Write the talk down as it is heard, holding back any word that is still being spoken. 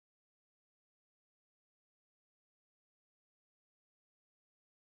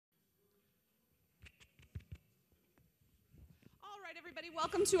right, everybody,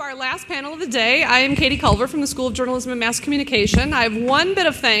 welcome to our last panel of the day. I am Katy Culver from the School of Journalism and Mass Communication. I have one bit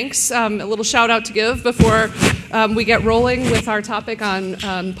of thanks, a little shout out to give before we get rolling with our topic on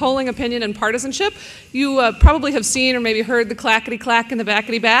polling, opinion, and partisanship. You probably have seen or maybe heard the clackety-clack and the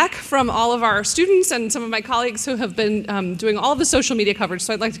backety-back from all of our students and some of my colleagues who have been doing all of the social media coverage,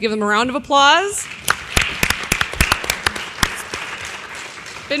 so I'd like to give them a round of applause.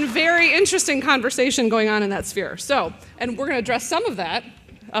 Been very interesting conversation going on in that sphere. So, and we're going to address some of that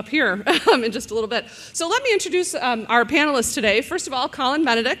up here in just a little bit. So let me introduce our panelists today. First of all, Colin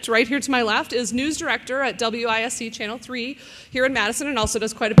Benedict, right here to my left, is news director at WISC Channel 3 here in Madison and also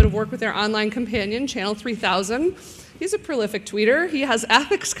does quite a bit of work with their online companion, Channel 3000. He's a prolific tweeter. He has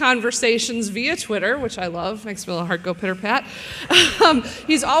ethics conversations via Twitter, which I love. Makes my little heart go pitter-pat.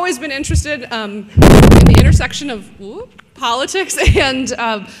 He's always been interested in the intersection of politics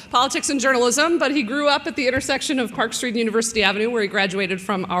and journalism, but he grew up at the intersection of Park Street and University Avenue, where he graduated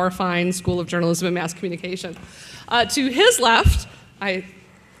from our fine School of Journalism and Mass Communication. To his left,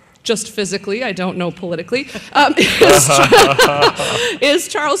 just physically, I don't know politically, is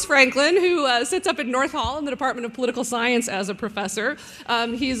Charles Franklin, who sits up at North Hall in the Department of Political Science as a professor.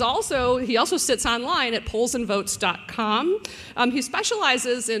 He also sits online at pollsandvotes.com. He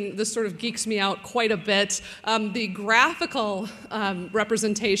specializes in, this sort of geeks me out quite a bit, the graphical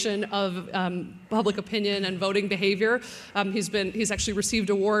representation of public opinion and voting behavior. He's actually received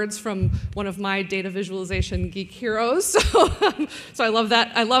awards from one of my data visualization geek heroes. So I love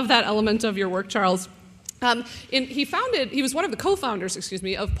that element of your work, Charles. He was one of the co-founders, of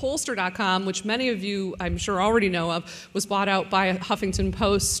Pollster.com, which many of you, I'm sure, already know of, was bought out by Huffington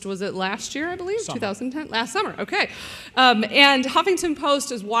Post. Was it last year, I believe? 2010? Last summer, okay. And Huffington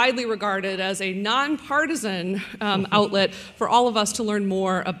Post is widely regarded as a nonpartisan outlet for all of us to learn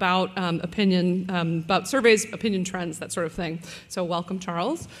more about opinion, about surveys, opinion trends, that sort of thing. So welcome,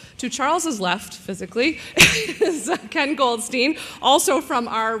 Charles. To Charles's left, physically, is Ken Goldstein, also from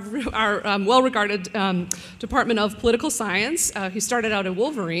our well-regarded Department of Political Science. He started out at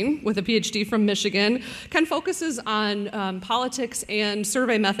Wolverine with a PhD from Michigan. Ken focuses on politics and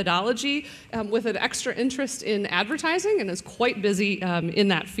survey methodology with an extra interest in advertising and is quite busy in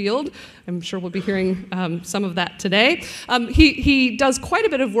that field. I'm sure we'll be hearing some of that today. He does quite a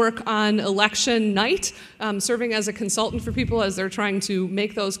bit of work on election night, serving as a consultant for people as they're trying to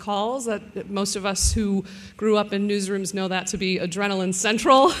make those calls. That most of us who grew up in newsrooms know that to be adrenaline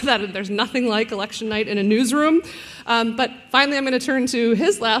central, that there's nothing like election night in a newsroom. But finally, I'm going to turn to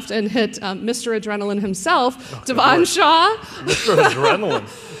his left and hit Mr. Adrenaline himself, Dhavan Shah. Mr. Adrenaline.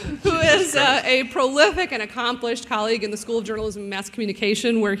 Who is a prolific and accomplished colleague in the School of Journalism and Mass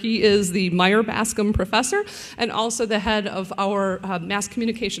Communication, where he is the Meyer Bascom Professor and also the head of our Mass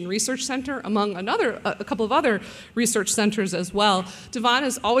Communication Research Center, among a couple of other research centers as well. Dhavan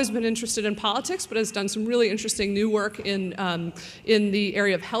has always been interested in politics, but has done some really interesting new work in the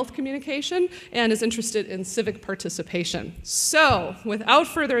area of health communication and is interested in civic participation. So, without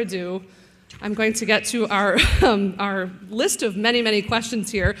further ado, I'm going to get to our list of many, many questions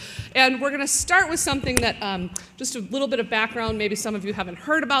here. And we're going to start with something that, just a little bit of background, maybe some of you haven't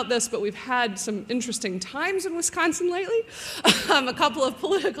heard about this, but we've had some interesting times in Wisconsin lately. A couple of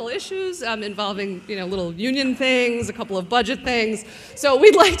political issues involving, little union things, a couple of budget things. So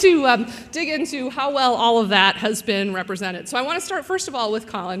we'd like to dig into how well all of that has been represented. So I want to start, first of all, with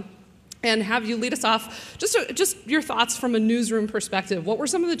Colin, and have you lead us off, just your thoughts from a newsroom perspective. What were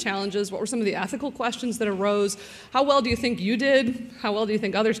some of the challenges? What were some of the ethical questions that arose? How well do you think you did? How well do you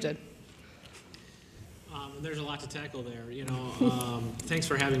think others did? There's a lot to tackle there. Thanks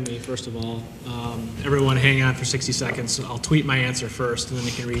for having me, first of all. Everyone hang on for 60 seconds. I'll tweet my answer first, and then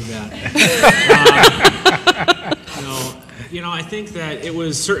you can read that. I think that it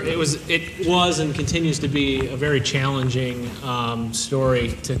was and continues to be a very challenging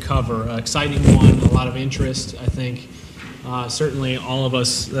story to cover. Exciting one, a lot of interest. I think certainly all of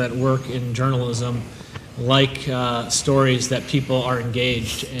us that work in journalism like stories that people are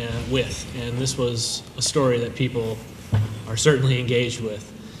engaged with, and this was a story that people are certainly engaged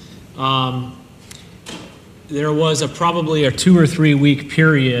with. There was probably a 2 or 3 week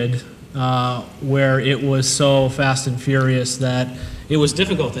period where it was so fast and furious that it was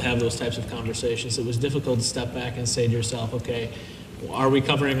difficult to have those types of conversations. It was difficult to step back and say to yourself, okay, are we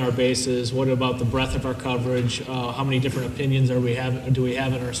covering our bases? What about the breadth of our coverage? How many different opinions do we have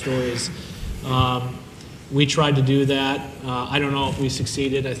in our stories? We tried to do that. I don't know if we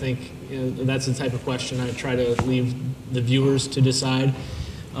succeeded. I think that's the type of question I try to leave the viewers to decide.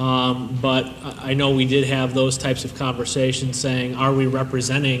 But I know we did have those types of conversations saying, are we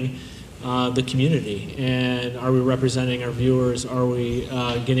representing the community, and are we representing our viewers? Are we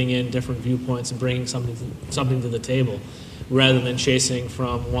getting in different viewpoints and bringing something to the table, rather than chasing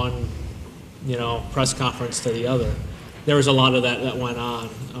from one, press conference to the other? There was a lot of that went on,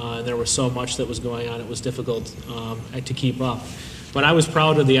 and there was so much that was going on. It was difficult to keep up. But I was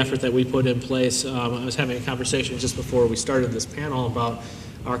proud of the effort that we put in place. I was having a conversation just before we started this panel about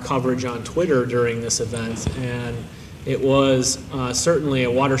our coverage on Twitter during this event, and it was certainly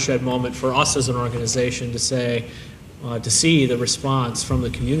a watershed moment for us as an organization to see the response from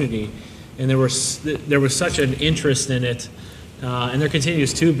the community. And there was such an interest in it, and there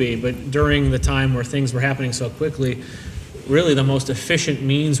continues to be, but during the time where things were happening so quickly, really the most efficient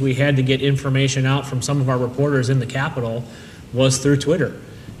means we had to get information out from some of our reporters in the Capitol was through Twitter.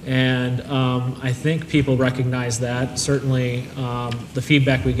 And I think people recognize that. Certainly the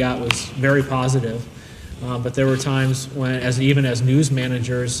feedback we got was very positive. But there were times when, even as news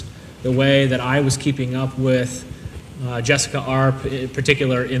managers, the way that I was keeping up with Jessica Arp,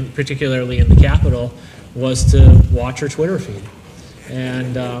 particularly in the Capitol, was to watch her Twitter feed.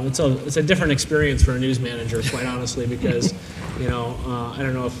 And it's a different experience for a news manager, quite honestly, because I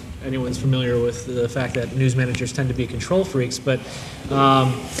don't know if anyone's familiar with the fact that news managers tend to be control freaks, but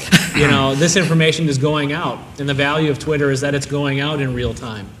this information is going out, and the value of Twitter is that it's going out in real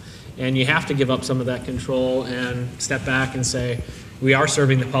time. And you have to give up some of that control and step back and say, we are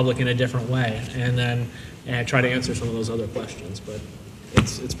serving the public in a different way, and then try to answer some of those other questions. But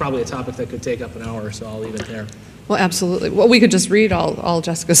it's probably a topic that could take up an hour, so I'll leave it there. Well, absolutely. Well, we could just read all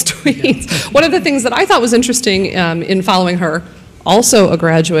Jessica's tweets. Yeah. One of the things that I thought was interesting in following her, also a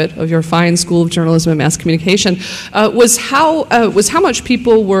graduate of your fine School of Journalism and Mass Communication, was how much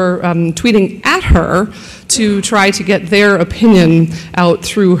people were tweeting at her to try to get their opinion out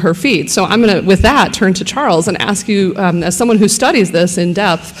through her feed. So I'm going to, with that, turn to Charles and ask you, as someone who studies this in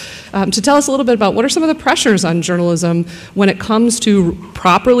depth, to tell us a little bit about what are some of the pressures on journalism when it comes to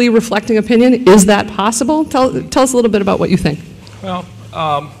properly reflecting opinion. Is that possible? Tell us a little bit about what you think. Well,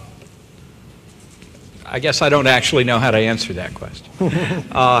 I guess I don't actually know how to answer that question.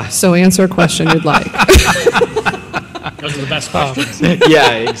 So answer a question you'd like. Those are the best questions.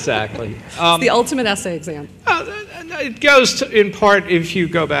 Yeah, exactly. It's the ultimate essay exam. It goes to, in part, if you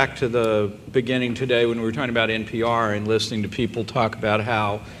go back to the beginning today when we were talking about NPR and listening to people talk about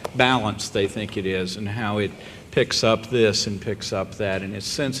how balanced they think it is and how it picks up this and picks up that and is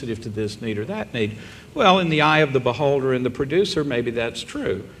sensitive to this need or that need. Well, in the eye of the beholder and the producer, maybe that's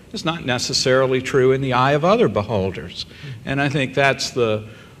true. It's not necessarily true in the eye of other beholders. And I think that's the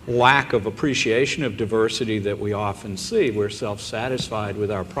lack of appreciation of diversity that we often see. We're self-satisfied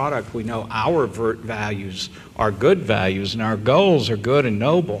with our product. We know our values are good values and our goals are good and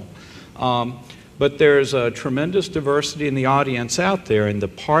noble. But there's a tremendous diversity in the audience out there, and the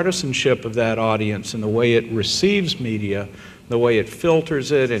partisanship of that audience and the way it receives media, the way it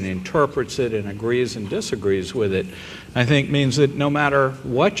filters it and interprets it and agrees and disagrees with it, I think means that no matter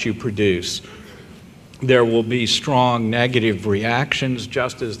what you produce, there will be strong negative reactions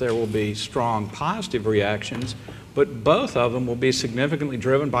just as there will be strong positive reactions, but both of them will be significantly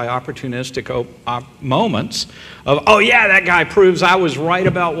driven by opportunistic moments of, oh yeah, that guy proves I was right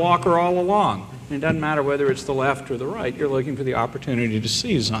about Walker all along. And it doesn't matter whether it's the left or the right, you're looking for the opportunity to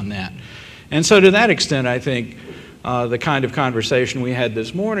seize on that. And so to that extent, I think the kind of conversation we had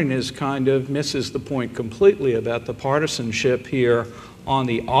this morning is kind of misses the point completely about the partisanship here on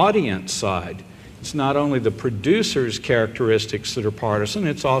the audience side. It's not only the producer's characteristics that are partisan,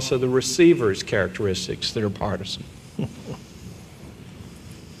 it's also the receiver's characteristics that are partisan.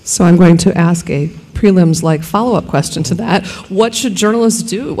 So I'm going to ask a prelims-like follow-up question to that. What should journalists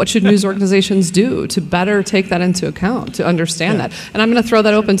do? What should news organizations do to better take that into account, to understand that? And I'm going to throw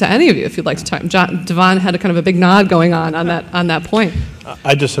that open to any of you if you'd like to talk. Dhavan had a kind of a big nod going on that point.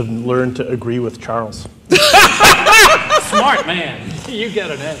 I just have learned to agree with Charles. Smart man. You get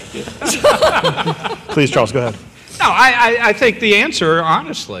an A. Please, Charles, go ahead. No, I think the answer,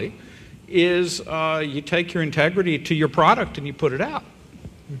 honestly, is you take your integrity to your product and you put it out.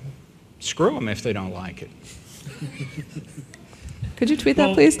 Screw them if they don't like it. Could you tweet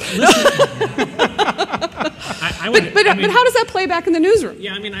that, please? But how does that play back in the newsroom?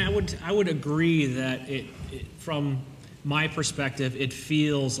 Yeah, I mean, I would agree that from my perspective, it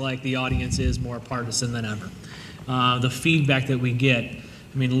feels like the audience is more partisan than ever. The feedback that we get,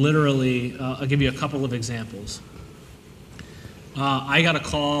 I mean, literally, I'll give you a couple of examples. I got a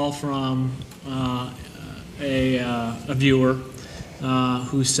call from a viewer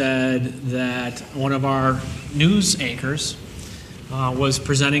who said that one of our news anchors was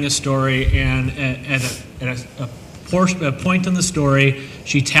presenting a story, and at a point in the story,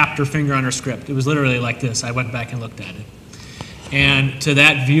 she tapped her finger on her script. It was literally like this. I went back and looked at it. And to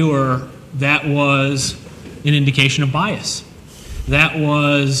that viewer, that was an indication of bias. That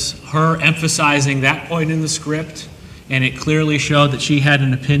was her emphasizing that point in the script, and it clearly showed that she had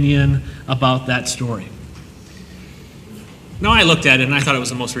an opinion about that story. Now, I looked at it and I thought it was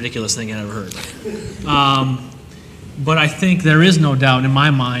the most ridiculous thing I'd ever heard. But I think there is no doubt in my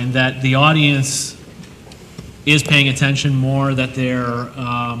mind that the audience is paying attention more, that they're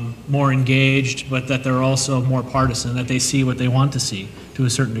more engaged, but that they're also more partisan, that they see what they want to see to a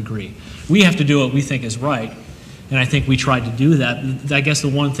certain degree. We have to do what we think is right, and I think we tried to do that. I guess the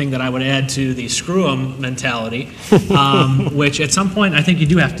one thing that I would add to the screw 'em mentality, which at some point I think you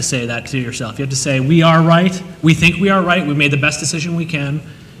do have to say that to yourself. You have to say, we are right, we think we are right, we made the best decision we can,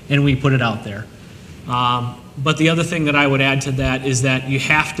 and we put it out there. But the other thing that I would add to that is that you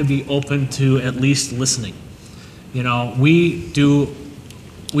have to be open to at least listening. You know, we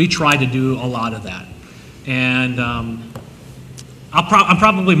try to do a lot of that. And I'm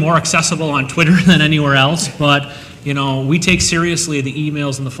probably more accessible on Twitter than anywhere else, but, you know, we take seriously the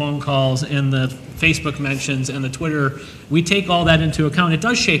emails and the phone calls and the Facebook mentions and the Twitter. We take all that into account. It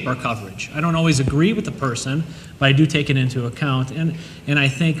does shape our coverage. I don't always agree with the person, but I do take it into account. And I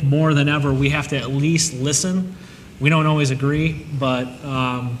think more than ever, we have to at least listen. We don't always agree, but,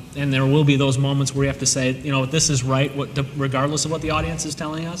 and there will be those moments where we have to say, you know, this is right, regardless of what the audience is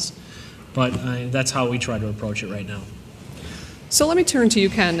telling us. But that's how we try to approach it right now. So let me turn to you,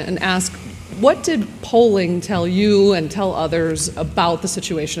 Ken, and ask, what did polling tell you and tell others about the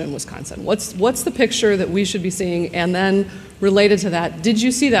situation in Wisconsin? What's the picture that we should be seeing? And then related to that, did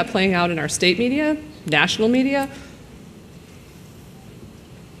you see that playing out in our state media, national media?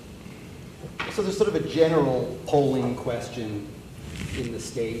 So there's sort of a general polling question in the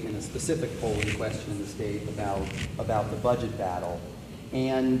state and a specific polling question in the state about the budget battle.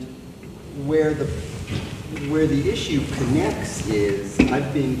 And where the issue connects is,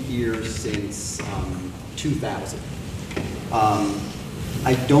 I've been here since 2000.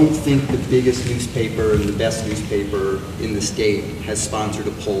 I don't think the biggest newspaper and the best newspaper in the state has sponsored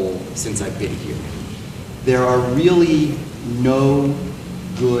a poll since I've been here. There are really no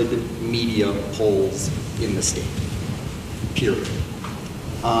good media polls in the state, period.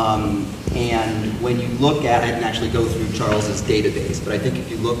 And when you look at, I didn't actually go through Charles's database, but I think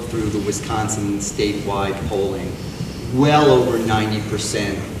if you look through the Wisconsin statewide polling, well over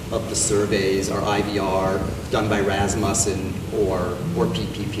 90% of the surveys are IVR done by Rasmussen or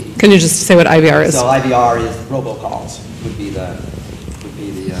PPP. Can you just say what IVR is? So IVR is robocalls, would be the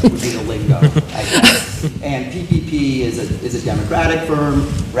lingo, I guess. And PPP is a Democratic firm.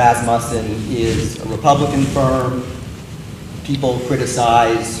 Rasmussen is a Republican firm. People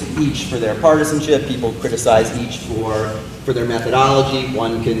criticize each for their partisanship. People criticize each for their methodology.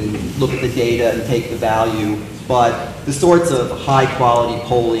 One can look at the data and take the value. But the sorts of high-quality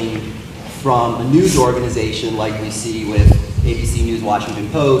polling from a news organization like we see with ABC News Washington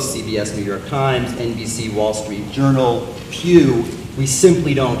Post, CBS New York Times, NBC Wall Street Journal, Pew, we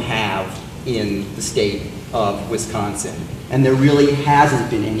simply don't have in the state of Wisconsin. And there really hasn't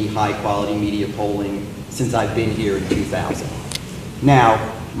been any high-quality media polling since I've been here in 2000. Now,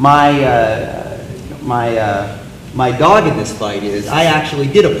 my dog in this fight is I actually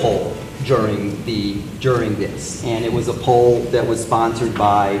did a poll during this, and it was a poll that was sponsored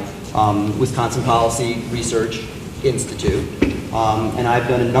by Wisconsin Policy Research Institute, and I've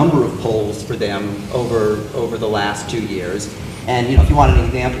done a number of polls for them over the last 2 years. And you know, if you want an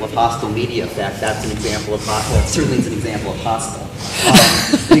example of hostile media effect, that's an example of well, certainly it's an example of hostile.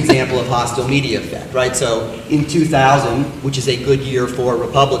 An example of hostile media effect, right? So in 2000, which is a good year for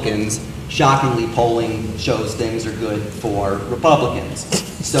Republicans, shockingly polling shows things are good for Republicans.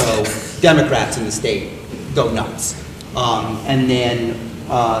 So Democrats in the state go nuts. And then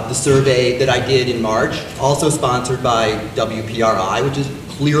the survey that I did in March, also sponsored by WPRI, which is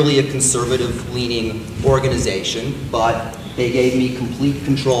clearly a conservative-leaning organization, but they gave me complete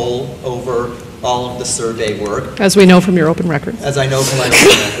control over all of the survey work. As we know from your open records. As I know from my open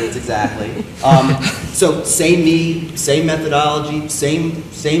records, exactly. So same me, same methodology, same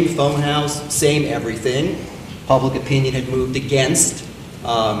phone house, same everything. Public opinion had moved against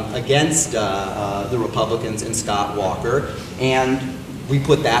the Republicans and Scott Walker, and we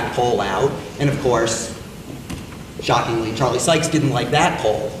put that poll out. And of course, shockingly, Charlie Sykes didn't like that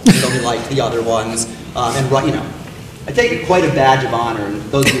poll. He only liked the other ones, and you know. I take it quite a badge of honor, and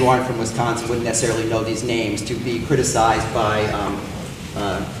those of you who aren't from Wisconsin wouldn't necessarily know these names, to be criticized by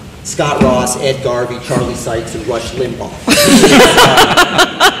Scott Ross, Ed Garvey, Charlie Sykes, and Rush Limbaugh.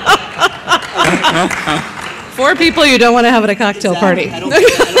 4 people you don't want to have at a cocktail Exactly. party.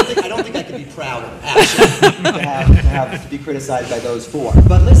 I don't think I could be prouder, actually, to be criticized by those 4.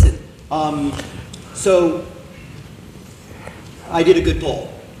 But listen, so I did a good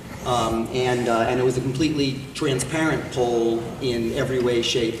poll, and it was a completely transparent poll in every way,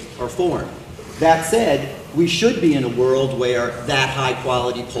 shape, or form. That said, we should be in a world where that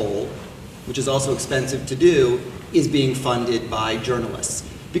high-quality poll, which is also expensive to do, is being funded by journalists.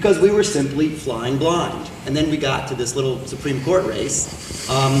 Because we were simply flying blind. And then we got to this little Supreme Court race,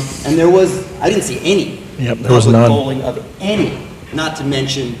 and I didn't see any public polling of any, not to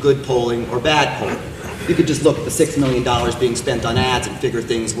mention good polling or bad polling. You could just look at the $6 million being spent on ads and figure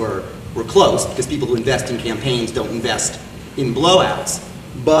things were close, because people who invest in campaigns don't invest in blowouts.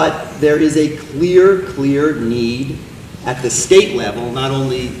 But there is a clear need at the state level, not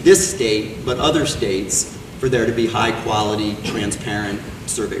only this state, but other states, for there to be high-quality, transparent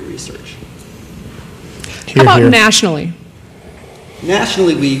survey research. How about nationally?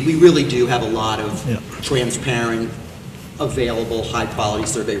 Nationally, we really do have a lot of transparent, available, high-quality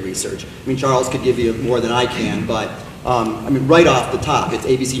survey research. I mean, Charles could give you more than I can, but I mean, right off the top, it's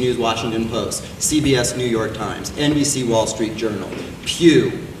ABC News, Washington Post, CBS, New York Times, NBC, Wall Street Journal,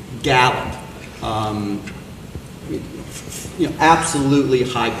 Pew, Gallup, absolutely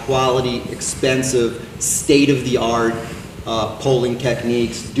high-quality, expensive, state-of-the-art polling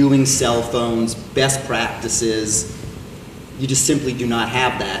techniques, doing cell phones, best practices. You just simply do not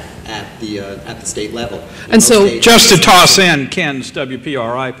have that at the state level. And so, just to toss in, Ken's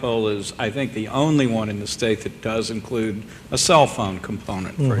WPRI poll is, I think, the only one in the state that does include a cell phone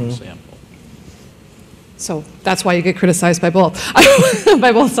component, for example. So that's why you get criticized by both,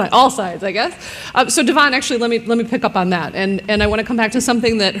 all sides, I guess. So Dhavan, actually, let me pick up on that, and I want to come back to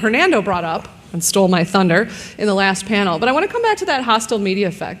something that Hernando brought up and stole my thunder in the last panel. But I want to come back to that hostile media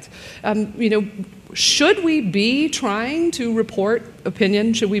effect. Should we be trying to report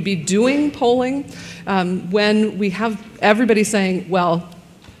opinion? Should we be doing polling when we have everybody saying, well,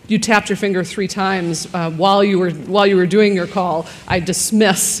 you tapped your finger 3 times while you were doing your call, I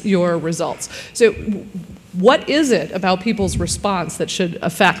dismiss your results. So what is it about people's response that should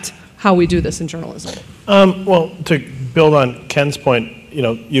affect how we do this in journalism? Well, to build on Ken's point,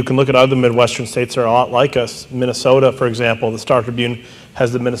 you can look at other Midwestern states that are a lot like us. Minnesota, for example, the Star Tribune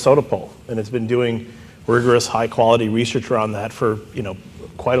has the Minnesota poll, and it's been doing rigorous, high-quality research around that for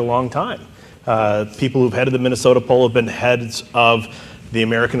quite a long time. People who've headed the Minnesota poll have been heads of the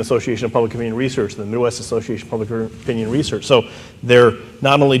American Association of Public Opinion Research, the Midwest Association of Public Opinion Research. So they're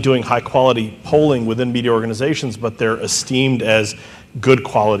not only doing high-quality polling within media organizations, but they're esteemed as good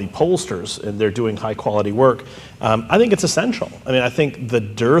quality pollsters, and they're doing high-quality work. I think it's essential. I mean, I think the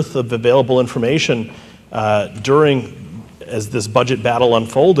dearth of available information as this budget battle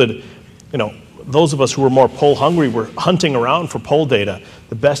unfolded, those of us who were more poll hungry were hunting around for poll data.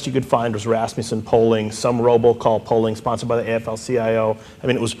 The best you could find was Rasmussen polling, some robocall polling sponsored by the AFL-CIO. I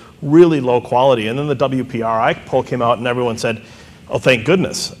mean, it was really low quality. And then the WPRI poll came out and everyone said, oh, thank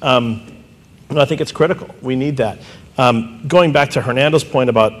goodness. I think it's critical. We need that. Going back to Hernando's point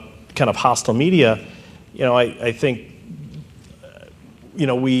about kind of hostile media, I think,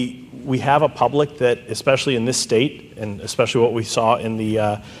 we have a public that, especially in this state, and especially what we saw in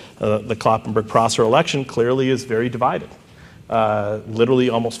the Kloppenberg-Prosser election, clearly is very divided, literally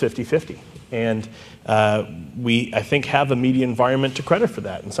almost 50-50. And we, I think, have a media environment to credit for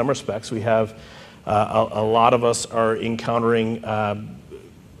that. In some respects, we have a lot of us are encountering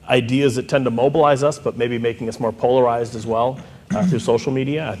ideas that tend to mobilize us, but maybe making us more polarized as well through social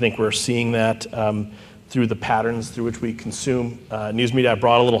media. I think we're seeing that through the patterns through which we consume news media. I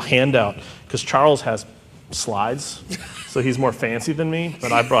brought a little handout because Charles has slides, so he's more fancy than me,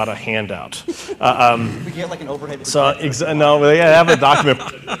 but I brought a handout. We get like an overhead. No, they have a document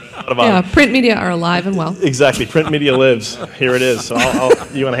about print media are alive and well. Exactly, print media lives. Here it is. So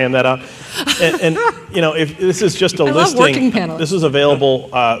you want to hand that out? And if this is just a listing, this is available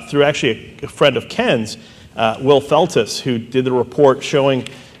through actually a friend of Ken's, Will Feltus, who did the report showing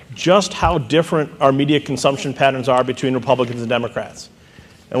just how different our media consumption patterns are between Republicans and Democrats.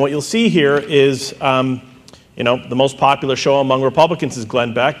 And what you'll see here is, the most popular show among Republicans is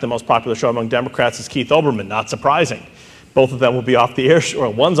Glenn Beck. The most popular show among Democrats is Keith Olbermann. Not surprising. Both of them will be off the air, or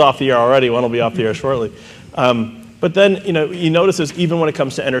one's off the air already, one will be off the air shortly. But then, you notice is even when it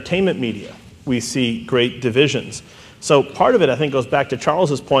comes to entertainment media, we see great divisions. So part of it, I think, goes back to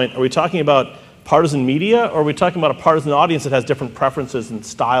Charles's point. Are we talking about partisan media, or are we talking about a partisan audience that has different preferences and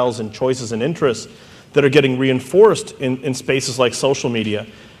styles and choices and interests that are getting reinforced in spaces like social media?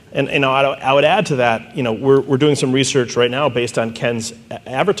 And I would add to that, we're doing some research right now based on Ken's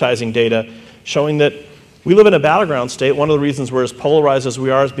advertising data showing that We live in a battleground state. One of the reasons we're as polarized as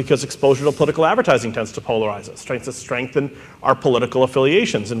we are is because exposure to political advertising tends to polarize us, tends to strengthen our political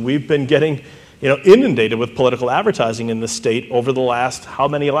affiliations. And we've been getting inundated with political advertising in this state over the last, how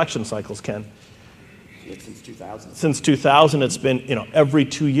many election cycles, Ken? Since 2000. Since 2000, it's been, every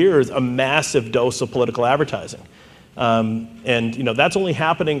 2 years, a massive dose of political advertising. And that's only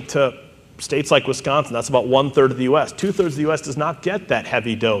happening to states like Wisconsin. That's about 1/3 of the U.S. 2/3 of the U.S. does not get that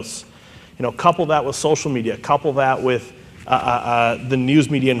heavy dose. Couple that with social media, couple that with the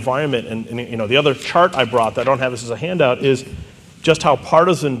news media environment, and the other chart I brought that I don't have this as a handout is just how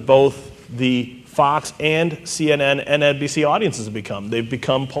partisan both the Fox and CNN and NBC audiences have become. They've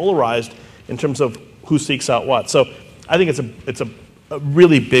become polarized in terms of who seeks out what. So I think it's a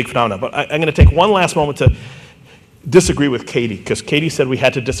really big phenomenon. But I'm going to take one last moment to disagree with Katy, because Katy said we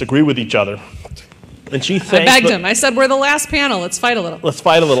had to disagree with each other. And she thanked I begged him. I said, we're the last panel. Let's fight a little. Let's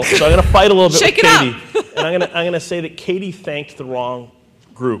fight a little. So I'm going to fight a little bit Shake with Katy. it up. And I'm going to say that Katy thanked the wrong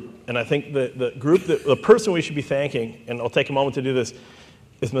group. And I think the person we should be thanking, and I'll take a moment to do this,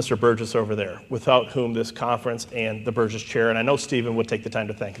 is Mr. Burgess over there, without whom this conference and the Burgess chair, and I know Stephen would take the time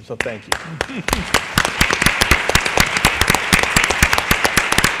to thank him, so thank you.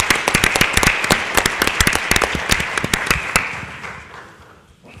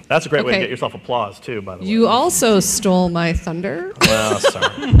 That's a great way to get yourself applause, too, by the way. You also stole my thunder. Well, sorry.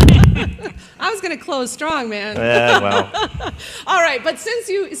 I was going to close strong, man. Yeah, well. All right, but since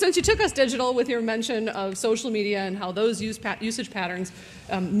you took us digital with your mention of social media and how those usage patterns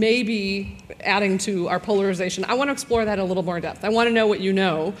may be adding to our polarization, I want to explore that a little more in depth. I want to know what you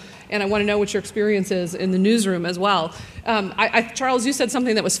know, and I want to know what your experience is in the newsroom as well. Charles, you said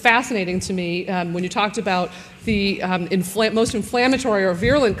something that was fascinating to me when you talked about the most inflammatory or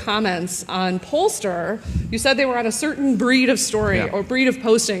virulent comments on Pollster. You said they were on a certain breed of story or breed of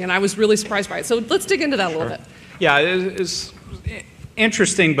posting, and I was really surprised by it. So let's dig into that a little bit. Yeah, it's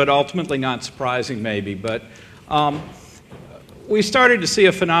interesting, but ultimately not surprising maybe. But we started to see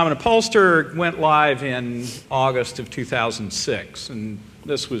a phenomenon. Pollster went live in August of 2006, and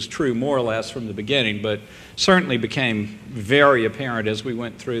this was true more or less from the beginning, but certainly became very apparent as we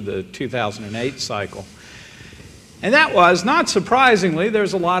went through the 2008 cycle. And that was, not surprisingly,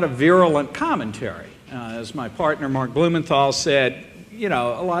 there's a lot of virulent commentary. As my partner Mark Blumenthal said, a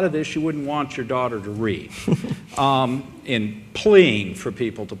lot of this you wouldn't want your daughter to read, in pleading for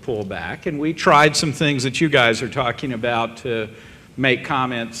people to pull back. And we tried some things that you guys are talking about to make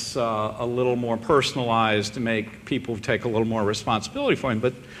comments a little more personalized, to make people take a little more responsibility for them.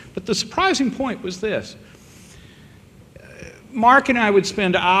 But the surprising point was this. Mark and I would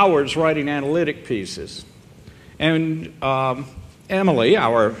spend hours writing analytic pieces. And Emily,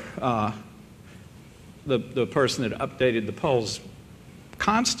 the person that updated the polls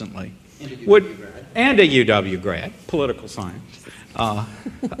constantly, and a UW grad, political science.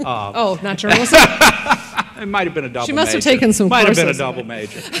 Oh, not journalism? It might have been a double major. She must have taken some courses. Might have been a double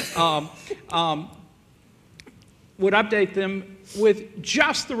major. Would update them with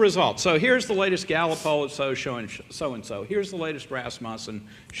just the results. So here's the latest Gallup poll showing so-and-so. Here's the latest Rasmussen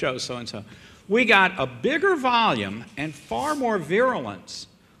shows so-and-so. We got a bigger volume and far more virulence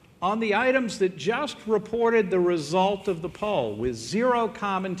on the items that just reported the result of the poll, with zero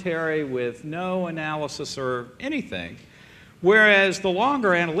commentary, with no analysis or anything, whereas the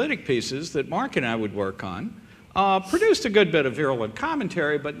longer analytic pieces that Mark and I would work on produced a good bit of virulent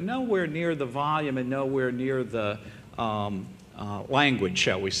commentary, but nowhere near the volume and nowhere near the language,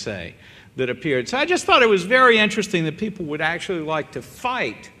 shall we say, that appeared. So I just thought it was very interesting that people would actually like to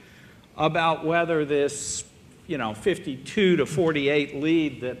fight about whether this 52 to 48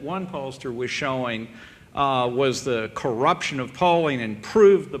 lead that one pollster was showing was the corruption of polling and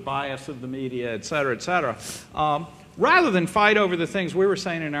proved the bias of the media, et cetera, rather than fight over the things we were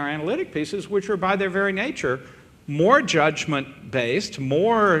saying in our analytic pieces, which are by their very nature more judgment-based,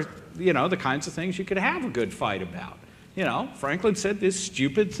 more, the kinds of things you could have a good fight about. Franklin said this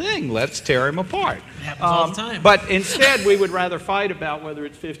stupid thing, let's tear him apart. It happens all the time. But instead, we would rather fight about whether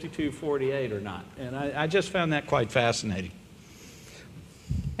it's 52-48 or not. And I just found that quite fascinating.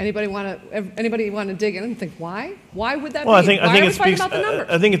 Anybody want to dig in and think why? Why would that be? I think it speaks about the numbers?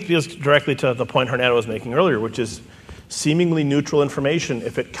 I think it speaks directly to the point Hernando was making earlier, which is seemingly neutral information,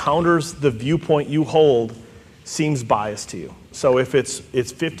 if it counters the viewpoint you hold, seems biased to you. So if it's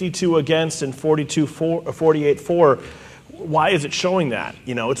 52 against and 48 for, why is it showing that?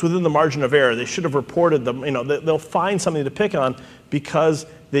 It's within the margin of error. They should have reported them. They'll find something to pick on because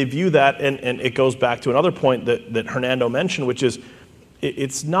they view that, and it goes back to another point that Hernando mentioned, which is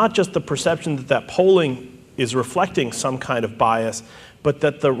it's not just the perception that polling is reflecting some kind of bias, but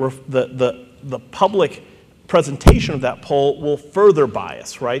that the public presentation of that poll will further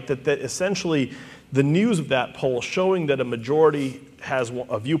bias, right? That essentially the news of that poll showing that a majority has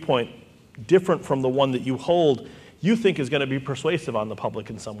a viewpoint different from the one that you hold, you think is going to be persuasive on the public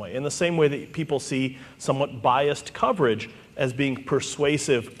in some way. In the same way that people see somewhat biased coverage as being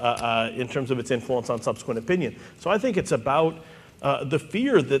persuasive in terms of its influence on subsequent opinion. So I think it's about the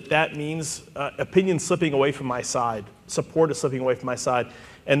fear that means opinion slipping away from my side, support is slipping away from my side.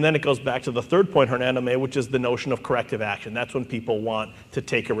 And then it goes back to the third point Hernando made, which is the notion of corrective action. That's when people want to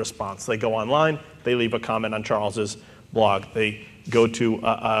take a response. They go online, they leave a comment on Charles's blog. They go to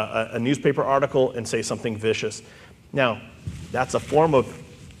a newspaper article and say something vicious. Now, that's a form of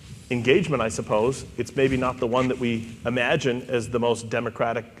engagement, I suppose. It's maybe not the one that we imagine as the most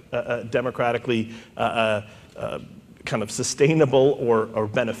democratically kind of sustainable or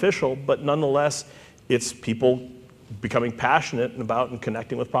beneficial, but nonetheless, it's people becoming passionate about and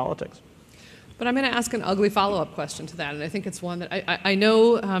connecting with politics. But I'm going to ask an ugly follow-up question to that, and I think it's one that I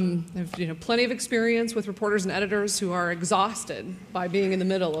know I've plenty of experience with reporters and editors who are exhausted by being in the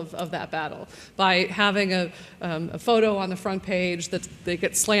middle of that battle, by having a photo on the front page that they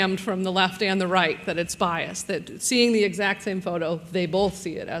get slammed from the left and the right, that it's biased, that seeing the exact same photo, they both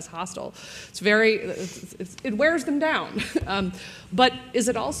see it as hostile. It wears them down. But is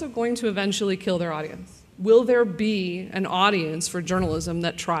it also going to eventually kill their audience? Will there be an audience for journalism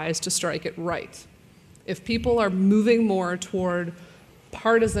that tries to strike it right? If people are moving more toward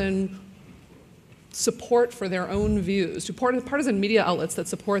partisan support for their own views, to partisan media outlets that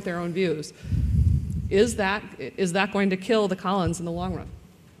support their own views, is that going to kill the Collins in the long run?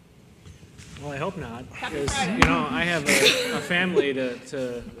 Well, I hope not, because I have a family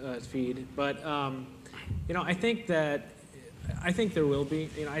to feed. But I think there will be.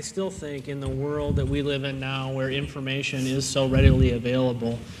 I still think in the world that we live in now, where information is so readily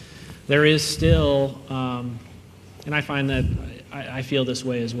available, there is still, and I find that I feel this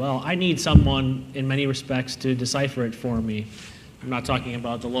way as well. I need someone, in many respects, to decipher it for me. I'm not talking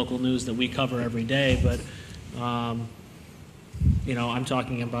about the local news that we cover every day, but I'm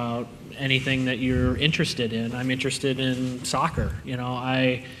talking about anything that you're interested in. I'm interested in soccer.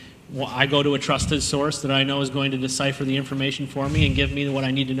 I go to a trusted source that I know is going to decipher the information for me and give me what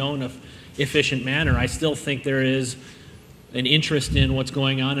I need to know in an efficient manner. I still think there is an interest in what's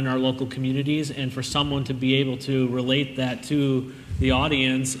going on in our local communities, and for someone to be able to relate that to the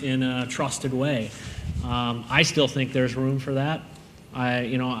audience in a trusted way. I still think there's room for that.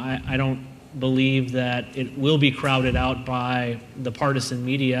 I don't believe that it will be crowded out by the partisan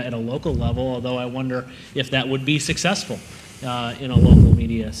media at a local level, although I wonder if that would be successful in a local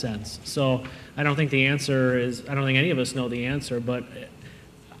media sense. So I don't think the answer is, I don't think any of us know the answer, but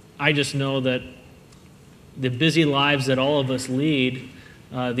I just know that the busy lives that all of us lead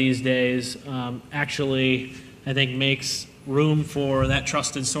these days actually, I think, makes room for that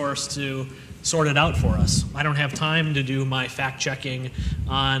trusted source to sort it out for us. I don't have time to do my fact-checking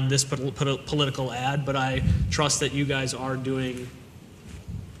on this political ad, but I trust that you guys are doing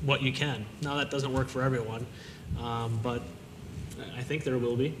what you can. Now, that doesn't work for everyone, but I think there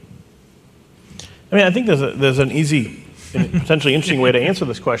will be. I think there's an easy and potentially interesting way to answer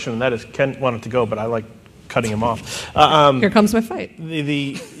this question, and that is Ken wanted to go, but I like cutting him off. Here comes my fight.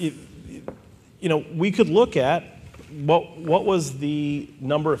 We could look at what was the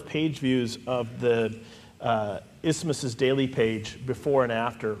number of page views of the Isthmus's daily page before and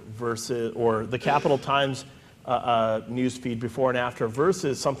after versus, or the Capital Times news feed before and after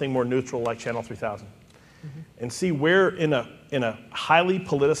versus something more neutral like Channel 3000. And see where in a highly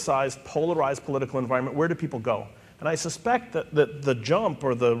politicized, polarized political environment, where do people go? And I suspect that the jump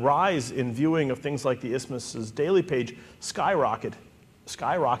or the rise in viewing of things like the Isthmus's daily page skyrocketed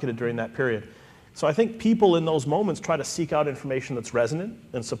during that period. So I think people in those moments try to seek out information that's resonant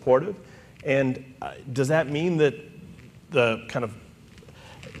and supportive. And does that mean that the kind of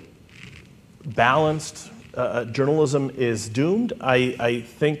balanced journalism is doomed? I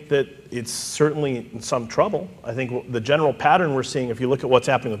think that it's certainly in some trouble. I think the general pattern we're seeing, if you look at what's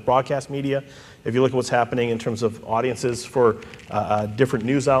happening with broadcast media, if you look at what's happening in terms of audiences for different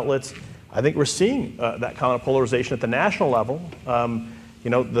news outlets, I think we're seeing that kind of polarization at the national level.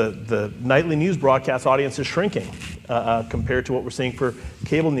 The nightly news broadcast audience is shrinking compared to what we're seeing for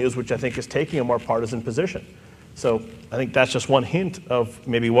cable news, which I think is taking a more partisan position. So I think that's just one hint of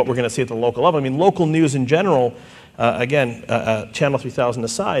maybe what we're going to see at the local level. Local news in general, again, Channel 3000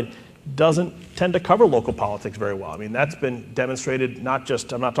 aside, doesn't tend to cover local politics very well. That's been demonstrated, not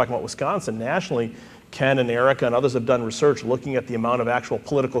just, I'm not talking about Wisconsin, nationally. Ken and Erica and others have done research looking at the amount of actual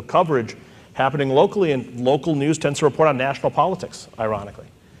political coverage happening locally, and local news tends to report on national politics, ironically.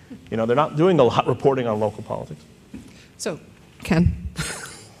 You know, they're not doing a lot reporting on local politics. So, Ken.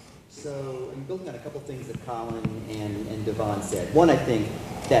 So, I'm building on a couple things that Colin and Dhavan said. One, I think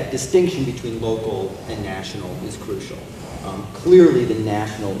that distinction between local and national is crucial. Clearly, the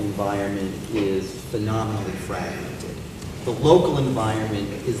national environment is phenomenally fragmented. The local environment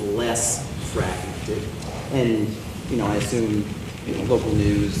is less fragmented, and I assume local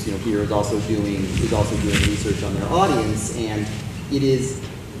news here is also doing research on their audience, and it is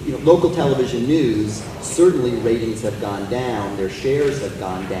local television news. Certainly, ratings have gone down, their shares have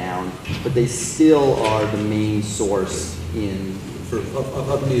gone down, but they still are the main source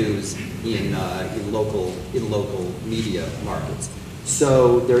of news in local media markets.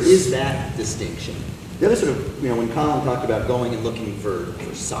 So there is that distinction. The other sort of, when Colin talked about going and looking for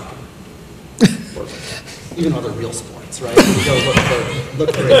soccer, or even other real sports, right? You go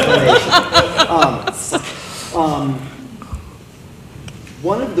look for information.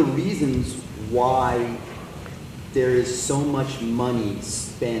 One of the reasons why there is so much money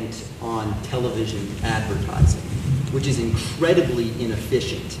spent on television advertising, which is incredibly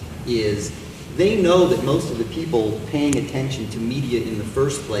inefficient, is they know that most of the people paying attention to media in the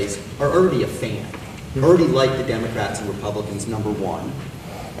first place are already a fan, already like the Democrats and Republicans, number one,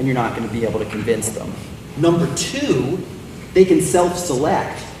 and you're not going to be able to convince them. Number two, they can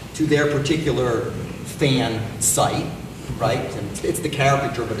self-select to their particular fan site, right? And it's the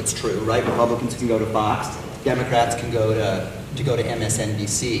caricature, but it's true, right? Republicans can go to Fox, Democrats can go to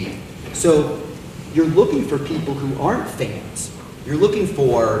MSNBC. So you're looking for people who aren't fans. You're looking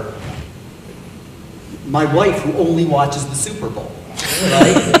for my wife who only watches the Super Bowl,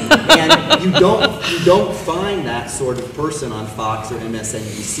 right? And you don't find that sort of person on Fox or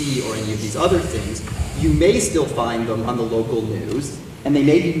MSNBC or any of these other things. You may still find them on the local news, and they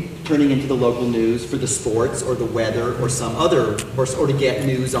may be turning into the local news for the sports or the weather or some other, or to get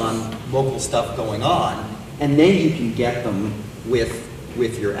news on local stuff going on, and then you can get them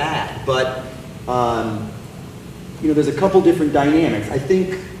with your ad. But there's a couple different dynamics. I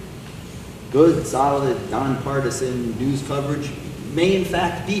think good, solid, nonpartisan news coverage may in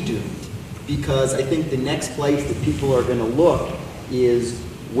fact be doomed, because I think the next place that people are going to look is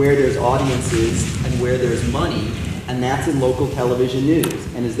where there's audiences and where there's money, and that's in local television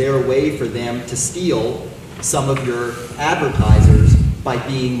news. And is there a way for them to steal some of your advertisers by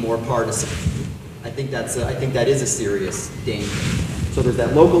being more partisan? I think that is a serious danger. So there's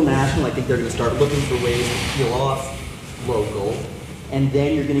that local, national. I think they're going to start looking for ways to peel off local, and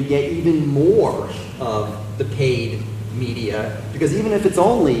then you're going to get even more of the paid media, because even if it's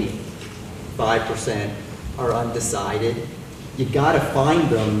only 5% are undecided, you got to find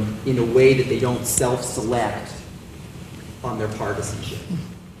them in a way that they don't self-select on their partisanship.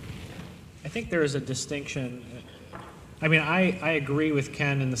 I think there is a distinction. I mean, I agree with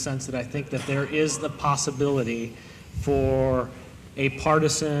Ken in the sense that I think that there is the possibility for a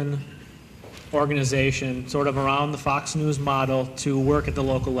partisan organization sort of around the Fox News model to work at the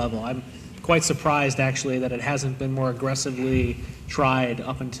local level. I'm quite surprised, actually, that it hasn't been more aggressively tried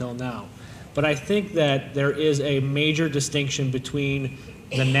up until now. But I think that there is a major distinction between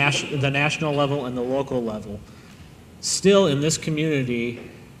the national level and the local level. Still, in this community,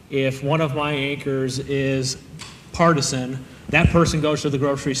 if one of my anchors is partisan, that person goes to the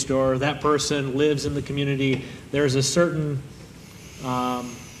grocery store, that person lives in the community, there's a certain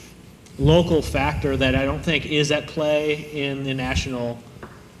local factor that I don't think is at play in the national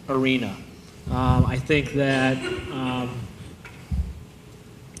arena. I think that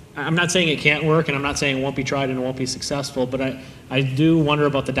I'm not saying it can't work, and I'm not saying it won't be tried and it won't be successful, but I do wonder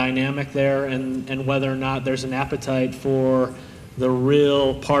about the dynamic there and whether or not there's an appetite for the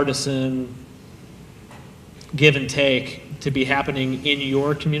real partisan give and take to be happening in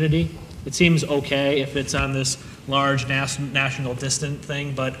your community. It seems okay if it's on this large national distant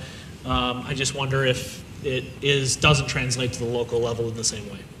thing, but I just wonder if it doesn't translate to the local level in the same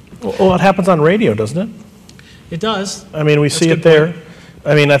way. Well, it happens on radio, doesn't it? It does. I mean, we see it there.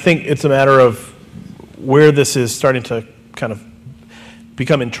 I mean, I think it's a matter of where this is starting to kind of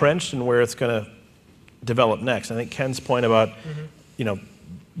become entrenched and where it's going to develop next. I think Ken's point about,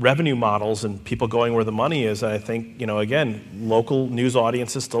 revenue models and people going where the money is, I think, again, local news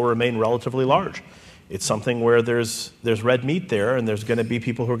audiences still remain relatively large. It's something where there's red meat there, and there's going to be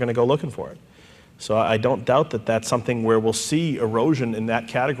people who are going to go looking for it. So I don't doubt that that's something where we'll see erosion in that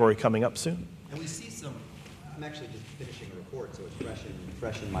category coming up soon. And we see some, I'm actually just finishing a report, so it's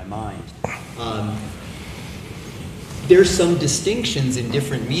fresh in my mind. There's some distinctions in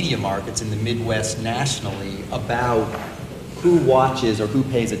different media markets in the Midwest nationally about who watches or who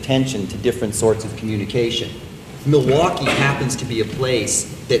pays attention to different sorts of communication. Milwaukee happens to be a place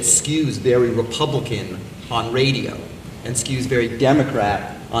that skews very Republican on radio and skews very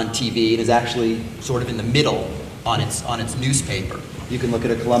Democrat on TV, and is actually sort of in the middle on its newspaper. You can look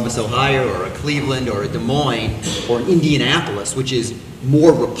at a Columbus, Ohio, or a Cleveland, or a Des Moines, or an Indianapolis, which is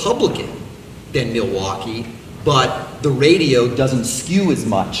more Republican than Milwaukee, but the radio doesn't skew as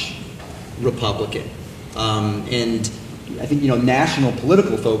much Republican. And I think, national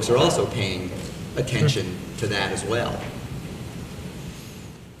political folks are also paying attention to that as well.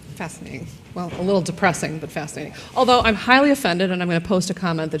 Fascinating. Well, a little depressing, but fascinating. Although I'm highly offended, and I'm going to post a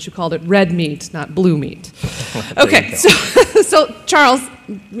comment that you called it red meat, not blue meat. Okay, so Charles,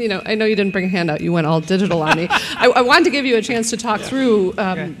 I know you didn't bring a handout. You went all digital on me. I wanted to give you a chance to talk through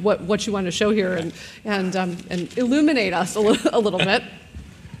what you wanted to show here and illuminate us a little bit.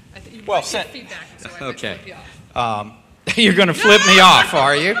 I think you well, feedback. So okay. You're going to flip me off,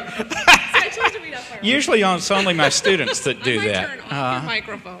 are you? I chose to read up our Usually it's only my students that do that. Turn off your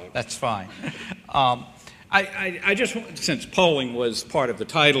microphone. That's fine. I just, since polling was part of the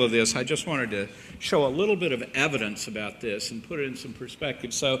title of this, I just wanted to show a little bit of evidence about this and put it in some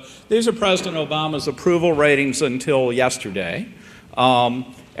perspective. So these are President Obama's approval ratings until yesterday.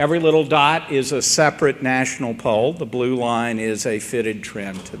 Every little dot is a separate national poll. The blue line is a fitted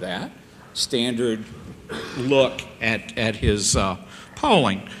trend to that. Standard look at his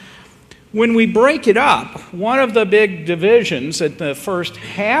polling. When we break it up, one of the big divisions at the first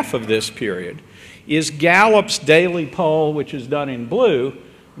half of this period is Gallup's daily poll, which is done in blue,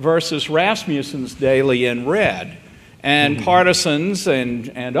 versus Rasmussen's daily in red. And partisans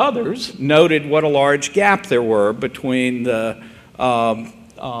and others noted what a large gap there were between the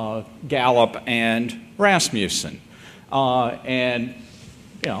Gallup and Rasmussen.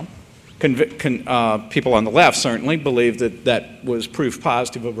 People on the left certainly believe that that was proof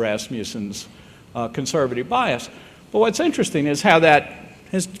positive of Rasmussen's conservative bias. But what's interesting is how that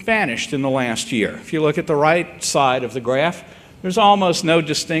has vanished in the last year. If you look at the right side of the graph, there's almost no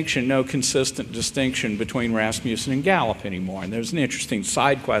distinction, no consistent distinction between Rasmussen and Gallup anymore. And there's an interesting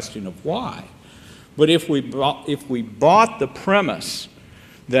side question of why. But if we bought the premise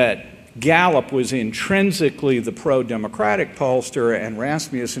that Gallup was intrinsically the pro-democratic pollster and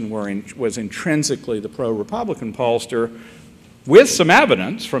Rasmussen was intrinsically the pro-Republican pollster, with some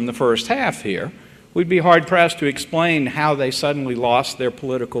evidence from the first half here, we'd be hard-pressed to explain how they suddenly lost their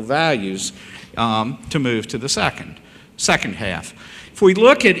political values to move to the second half. If we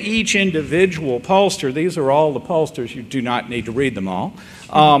look at each individual pollster, these are all the pollsters, you do not need to read them all,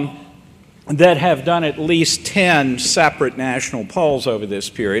 that have done at least 10 separate national polls over this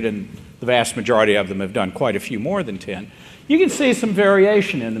period, and the vast majority of them have done quite a few more than 10. You can see some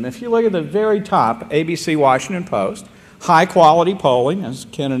variation in them. If you look at the very top, ABC Washington Post, high quality polling, as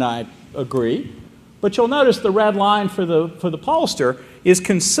Ken and I agree, but you'll notice the red line for the pollster is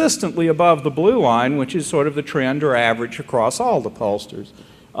consistently above the blue line, which is sort of the trend or average across all the pollsters.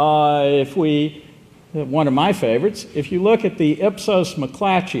 One of my favorites, if you look at the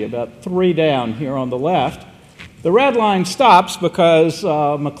Ipsos-McClatchy, about 3 down here on the left, the red line stops because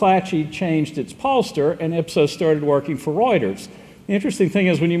McClatchy changed its pollster and Ipsos started working for Reuters. The interesting thing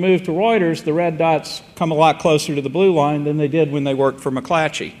is when you move to Reuters, the red dots come a lot closer to the blue line than they did when they worked for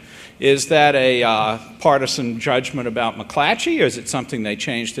McClatchy. Is that a partisan judgment about McClatchy, or is it something they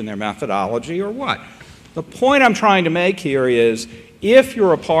changed in their methodology, or what? The point I'm trying to make here is if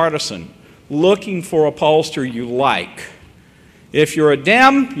you're a partisan looking for a pollster you like, if you're a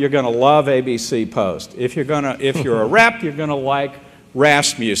Dem, you're going to love ABC Post. If you're a rep, you're going to like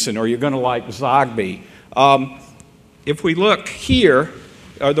Rasmussen, or you're going to like Zogby. If we look here,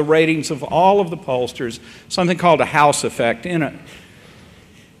 are the ratings of all of the pollsters, something called a house effect in it.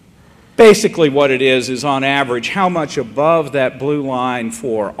 Basically what it is on average, how much above that blue line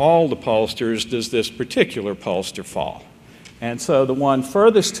for all the pollsters does this particular pollster fall? And so the one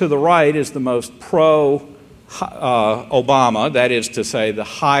furthest to the right is the most pro-Obama, that is to say the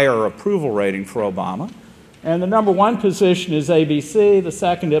higher approval rating for Obama. And the number 1 position is ABC, the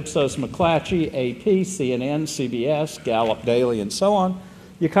second Ipsos-McClatchy, AP, CNN, CBS, Gallup Daily, and so on.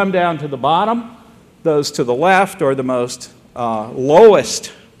 You come down to the bottom, those to the left are the most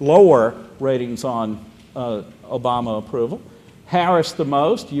lower ratings on Obama approval. Harris the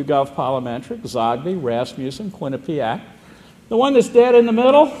most, YouGov Parliamentary, Zogby, Rasmussen, Quinnipiac. The one that's dead in the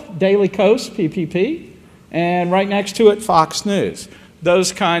middle, Daily Kos, PPP, and right next to it, Fox News.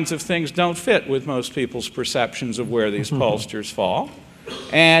 Those kinds of things don't fit with most people's perceptions of where these pollsters fall.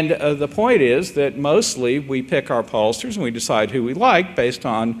 And the point is that mostly we pick our pollsters and we decide who we like based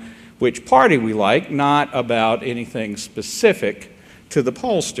on which party we like, not about anything specific to the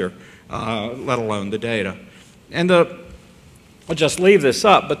pollster, let alone the data. And I'll just leave this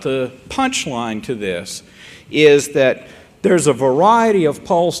up, but the punchline to this is that there's a variety of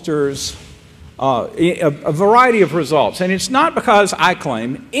pollsters, a variety of results. And it's not because I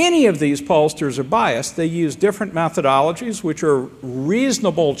claim any of these pollsters are biased. They use different methodologies, which are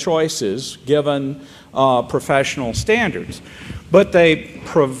reasonable choices given professional standards. But they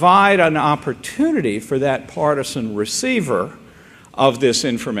provide an opportunity for that partisan receiver of this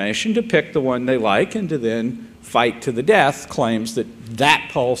information to pick the one they like and to then fight to the death claims that that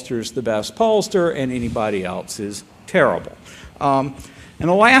pollster is the best pollster and anybody else is terrible. And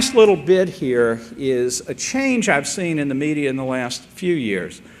the last little bit here is a change I've seen in the media in the last few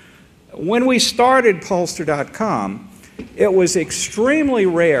years. When we started Pollster.com, it was extremely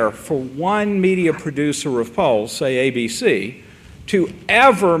rare for one media producer of polls, say ABC, to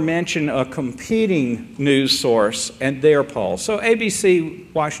ever mention a competing news source and their poll. So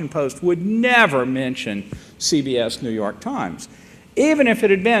ABC, Washington Post would never mention CBS, New York Times. Even if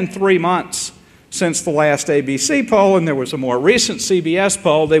it had been 3 months since the last ABC poll and there was a more recent CBS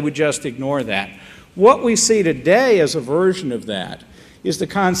poll, they would just ignore that. What we see today as a version of that is the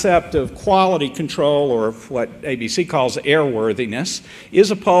concept of quality control, or what ABC calls airworthiness, is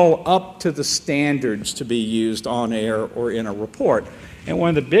a poll up to the standards to be used on air or in a report. And one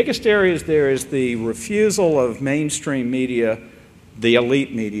of the biggest areas there is the refusal of mainstream media, the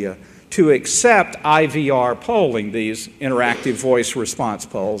elite media, to accept IVR polling, these interactive voice response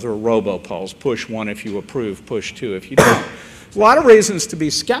polls or robo-polls, push 1 if you approve, push 2 if you don't. A lot of reasons to be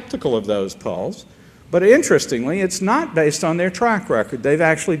skeptical of those polls. But interestingly, it's not based on their track record. They've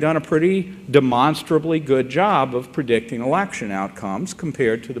actually done a pretty demonstrably good job of predicting election outcomes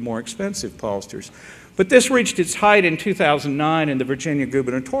compared to the more expensive pollsters. But this reached its height in 2009 in the Virginia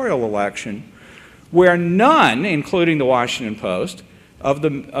gubernatorial election, where none, including the Washington Post, of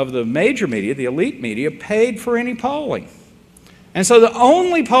the major media, the elite media, paid for any polling. And so the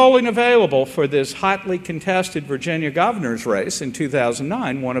only polling available for this hotly contested Virginia governor's race in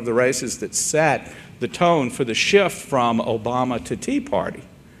 2009, one of the races that set the tone for the shift from Obama to Tea Party,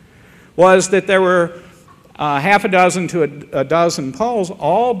 was that there were half a dozen to a dozen polls,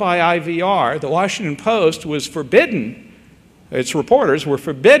 all by IVR. The Washington Post was forbidden, its reporters were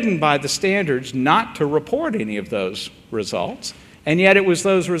forbidden by the standards not to report any of those results. And yet it was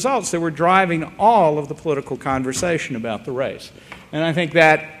those results that were driving all of the political conversation about the race. And I think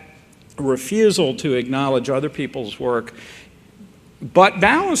that refusal to acknowledge other people's work, but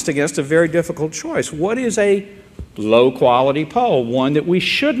balanced against a very difficult choice. What is a low-quality poll, one that we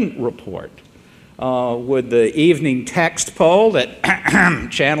shouldn't report? Would the evening text poll that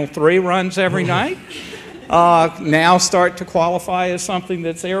Channel 3 runs every night now start to qualify as something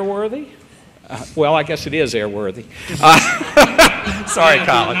that's airworthy? Well, I guess it is airworthy. Sorry,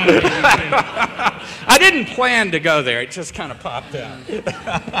 Colin. I didn't plan to go there. It just kind of popped out.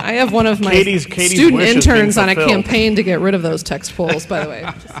 I have one of my Katie's student interns on a campaign to get rid of those text polls, by the way.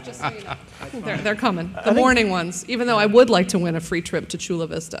 Just so you know. They're coming. The morning ones, even though I would like to win a free trip to Chula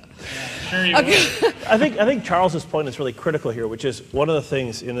Vista. Yeah, sure you Okay. I think Charles's point is really critical here, which is one of the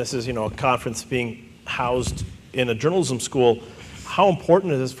things, and this is, a conference being housed in a journalism school, how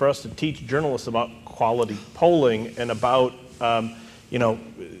important it is for us to teach journalists about quality polling and about,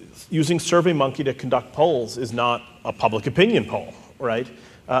 using SurveyMonkey to conduct polls is not a public opinion poll, right?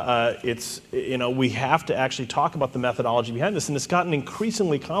 We have to actually talk about the methodology behind this, and it's gotten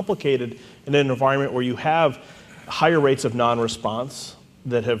increasingly complicated in an environment where you have higher rates of non-response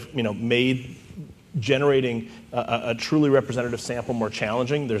that have, made generating a truly representative sample more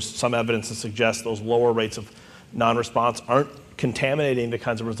challenging. There's some evidence to suggest those lower rates of non-response aren't contaminating the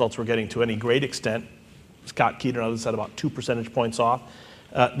kinds of results we're getting to any great extent. Scott Keeter and others said about 2 percentage points off.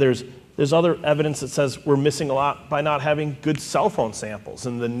 There's other evidence that says we're missing a lot by not having good cell phone samples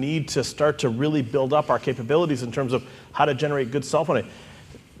and the need to start to really build up our capabilities in terms of how to generate good cell phone data.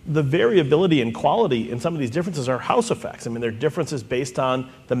 The variability in quality in some of these differences are house effects. I mean, they're differences based on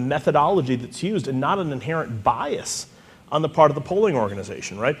the methodology that's used and not an inherent bias on the part of the polling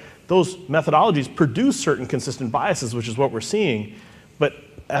organization, right? Those methodologies produce certain consistent biases, which is what we're seeing, but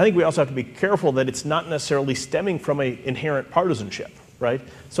I think we also have to be careful that it's not necessarily stemming from an inherent partisanship, right?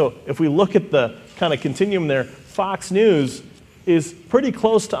 So if we look at the kind of continuum there, Fox News is pretty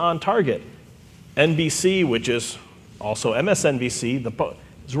close to on target. NBC, which is also MSNBC,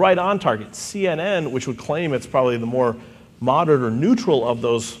 is right on target. CNN, which would claim it's probably the more moderate or neutral of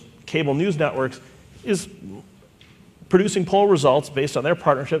those cable news networks, is producing poll results based on their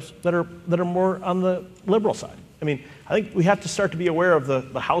partnerships that are more on the liberal side. I mean, I think we have to start to be aware of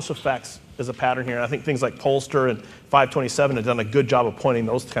the house effects as a pattern here. And I think things like Pollster and 527 have done a good job of pointing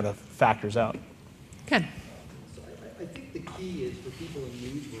those kind of factors out. Ken. So I think the key is for people in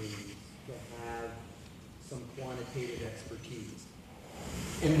newsrooms to have some quantitative expertise.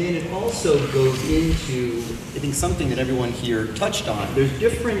 And then it also goes into, I think, something that everyone here touched on. There's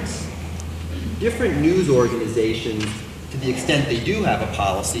different news organizations, to the extent they do have a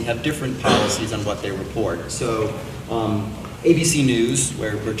policy, have different policies on what they report. So ABC News,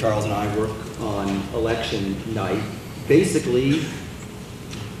 where Charles and I work on election night, basically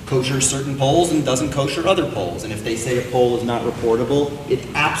koshers certain polls and doesn't kosher other polls. And if they say a poll is not reportable, it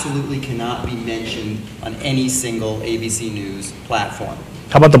absolutely cannot be mentioned on any single ABC News platform.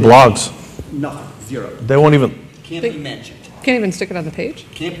 How about the blogs? Nothing, zero. They won't even. Can't be mentioned. Can't even stick it on the page?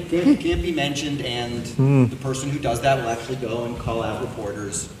 Can't be mentioned, and the person who does that will actually go and call out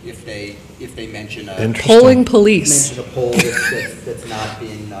reporters if they mention a polling police. Mention a poll that's not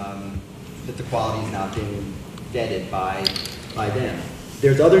been that the quality has not been vetted by them.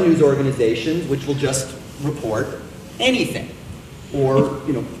 There's other news organizations which will just report anything, or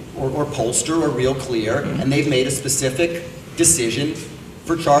or Pollster or Real Clear, and they've made a specific decision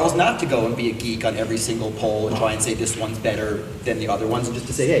for Charles not to go and be a geek on every single poll and try and say this one's better than the other ones, and just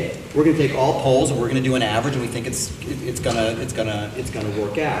to say, hey, we're going to take all polls and we're going to do an average, and we think it's gonna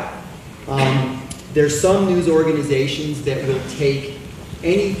work out. There's some news organizations that will take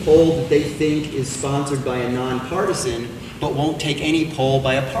any poll that they think is sponsored by a nonpartisan, but won't take any poll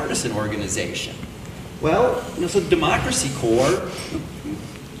by a partisan organization. Well, so Democracy Corps,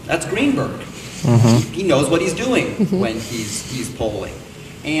 that's Greenberg. Mm-hmm. He knows what he's doing when he's polling.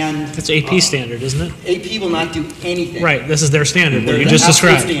 And it's AP standard, isn't it? AP will not do anything. Right, this is their standard that you just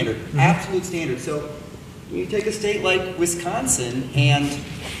described. Standard, absolute standard. So you take a state like Wisconsin, and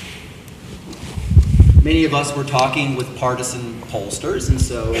many of us were talking with partisan pollsters, and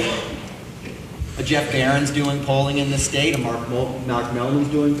so a Jeff Barron's doing polling in this state, a Mark Mellman's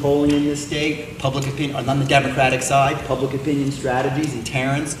doing polling in this state, public opinion, on the Democratic side, Public Opinion Strategies, and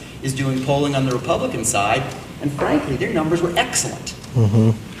Terrence is doing polling on the Republican side, and frankly, their numbers were excellent.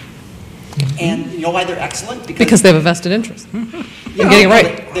 Mm-hmm. And you know why they're excellent? Because they have a vested interest in getting it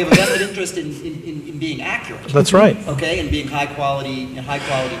right. They have a vested interest in being accurate. That's right. Okay, and being high quality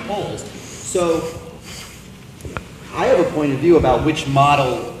polls. So I have a point of view about which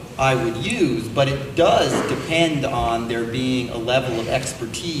model I would use, but it does depend on there being a level of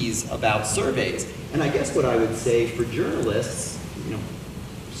expertise about surveys. And I guess what I would say for journalists,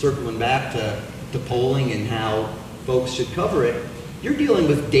 circling back to polling and how folks should cover it, you're dealing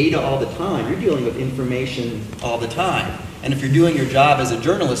with data all the time. You're dealing with information all the time. And if you're doing your job as a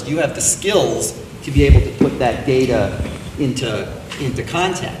journalist, you have the skills to be able to put that data into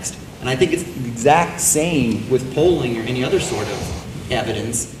context. And I think it's the exact same with polling or any other sort of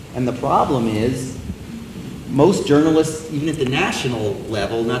evidence. And the problem is, most journalists, even at the national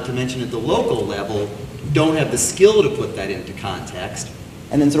level, not to mention at the local level, don't have the skill to put that into context.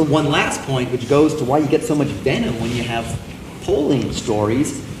 And then sort of one last point, which goes to why you get so much venom when you have polling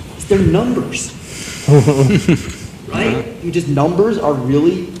stories, is their numbers. Right? Numbers are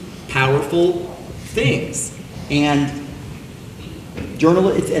really powerful things. And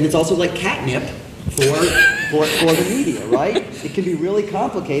it's also like catnip for the media, right? It can be really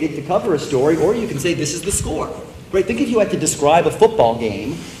complicated to cover a story, or you can say this is the score. Right? Think if you had to describe a football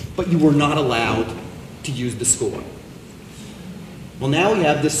game, but you were not allowed to use the score. Well, now we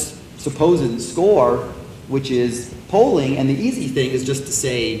have this supposed score, which is polling, and the easy thing is just to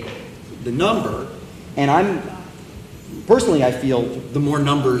say the number. And personally, I feel the more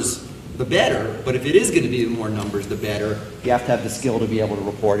numbers, the better. But if it is going to be the more numbers, the better. You have to have the skill to be able to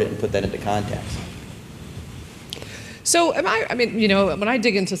report it and put that into context. So when I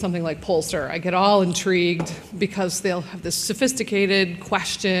dig into something like Pollster, I get all intrigued because they'll have this sophisticated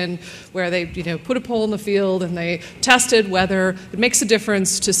question where they, put a poll in the field and they tested whether it makes a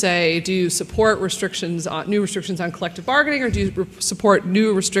difference to say, do you support new restrictions on collective bargaining, or do you support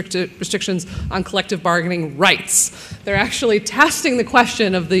new restrictions on collective bargaining rights? They're actually testing the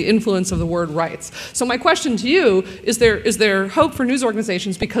question of the influence of the word rights. So my question to you, is there hope for news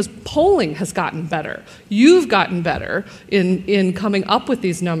organizations, because polling has gotten better? You've gotten better in coming up with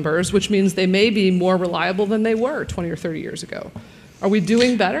these numbers, which means they may be more reliable than they were 20 or 30 years ago. Are we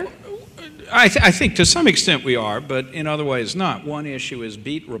doing better? I think to some extent we are, but in other ways not. One issue is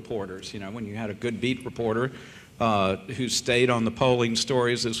beat reporters. When you had a good beat reporter, who stayed on the polling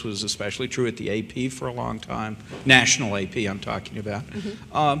stories. This was especially true at the AP for a long time, national AP I'm talking about.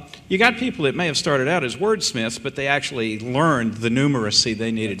 You got people that may have started out as wordsmiths, but they actually learned the numeracy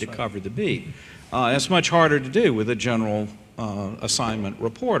they needed to cover the beat. That's much harder to do with a general assignment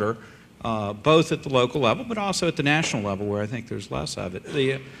reporter, both at the local level, but also at the national level, where I think there's less of it.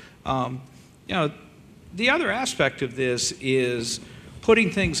 The other aspect of this is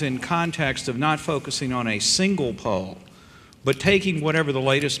putting things in context of not focusing on a single poll, but taking whatever the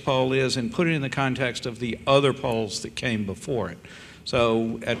latest poll is and putting it in the context of the other polls that came before it.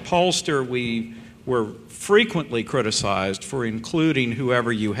 So at Pollster, we were frequently criticized for including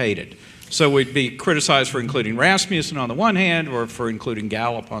whoever you hated. So we'd be criticized for including Rasmussen on the one hand or for including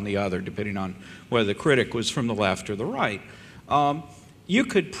Gallup on the other, depending on whether the critic was from the left or the right. You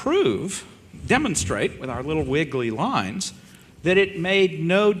could demonstrate with our little wiggly lines that it made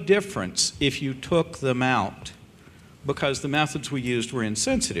no difference if you took them out because the methods we used were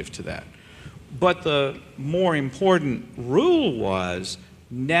insensitive to that. But the more important rule was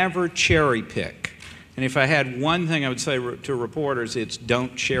never cherry pick. And if I had one thing I would say to reporters, it's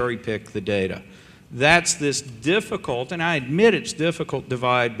don't cherry pick the data. That's this difficult, and I admit it's difficult,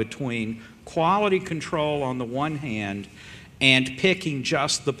 divide between quality control on the one hand and picking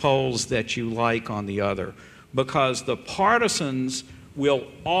just the polls that you like on the other. Because the partisans will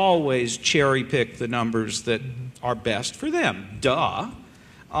always cherry pick the numbers that are best for them. Duh.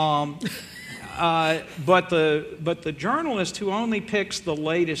 But the journalist who only picks the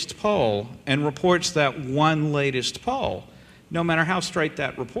latest poll and reports that one latest poll, no matter how straight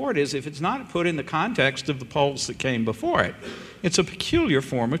that report is, if it's not put in the context of the polls that came before it, it's a peculiar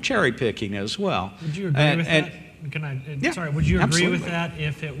form of cherry picking as well. Would you agree with that? Yeah, sorry, would you agree absolutely. with that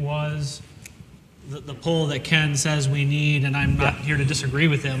if it was the poll that Ken says we need, and I'm not here to disagree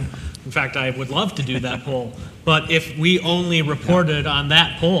with him. In fact, I would love to do that poll. But if we only reported on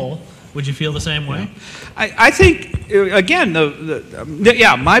that poll, would you feel the same way? I think, again,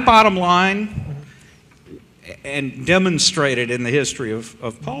 my bottom line, and demonstrated in the history of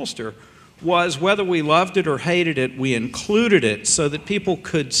Pollster, was whether we loved it or hated it, we included it so that people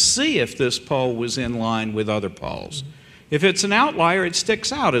could see if this poll was in line with other polls. If it's an outlier, it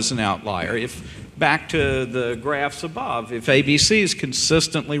sticks out as an outlier. Back to the graphs above, if ABC is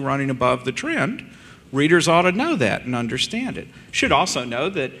consistently running above the trend, readers ought to know that and understand it. Should also know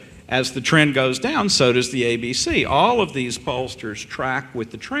that as the trend goes down, so does the ABC. All of these pollsters track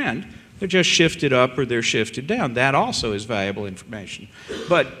with the trend. They're just shifted up or they're shifted down. That also is valuable information.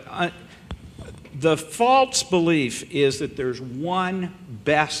 But the false belief is that there's one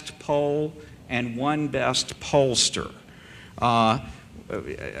best poll and one best pollster.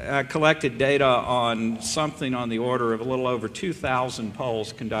 I collected data on something on the order of a little over 2,000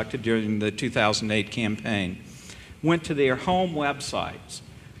 polls conducted during the 2008 campaign. Went to their home websites.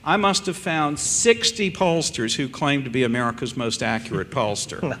 I must have found 60 pollsters who claim to be America's most accurate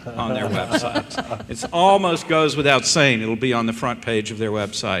pollster on their websites. It almost goes without saying it'll be on the front page of their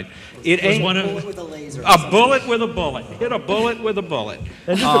website. It ain't a bullet with a laser. A bullet with a bullet. Hit a bullet with a bullet.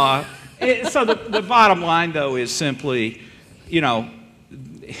 So the bottom line, though, is simply,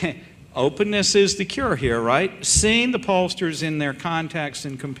 openness is the cure here, right? Seeing the pollsters in their context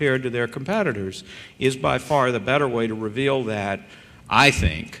and compared to their competitors is by far the better way to reveal that, I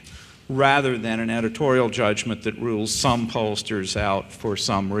think, rather than an editorial judgment that rules some pollsters out for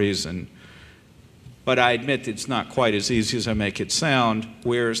some reason. But I admit it's not quite as easy as I make it sound.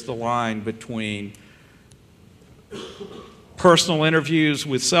 Where's the line between personal interviews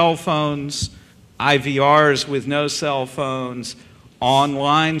with cell phones, IVRs with no cell phones,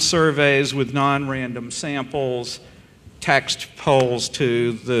 online surveys with non-random samples, text polls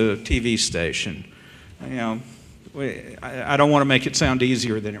to the TV station? I don't want to make it sound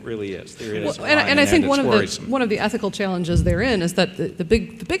easier than it really is. There is, and I think one of the ethical challenges therein is that the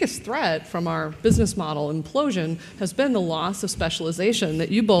biggest threat from our business model implosion has been the loss of specialization that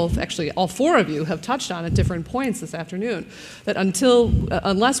you both, actually all four of you, have touched on at different points this afternoon. That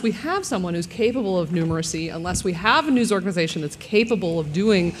unless we have someone who's capable of numeracy, unless we have a news organization that's capable of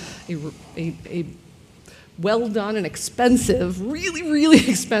doing a well done and expensive, really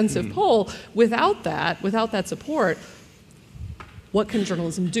expensive poll, without that support, what can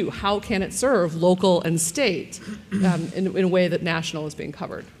journalism do? How can it serve local and state in a way that national is being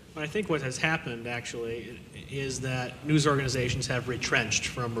covered? I think what has happened, actually, is that news organizations have retrenched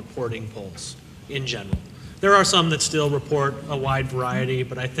from reporting polls in general. There are some that still report a wide variety,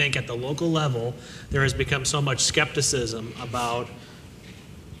 but I think at the local level, there has become so much skepticism about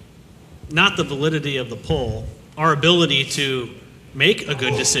not the validity of the poll, our ability to make a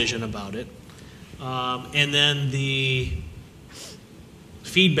good decision about it, And then the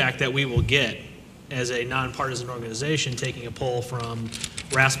feedback that we will get as a nonpartisan organization taking a poll from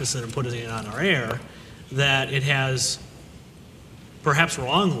Rasmussen and putting it on our air, that it has, perhaps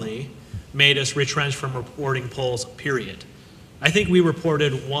wrongly, made us retrench from reporting polls, period. I think we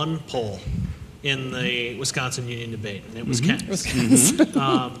reported one poll in the Wisconsin union debate, and it was Ken's.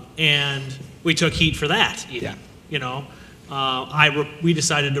 And we took heat for that, even. You know, we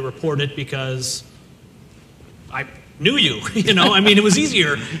decided to report it because I knew you. You know, I mean, it was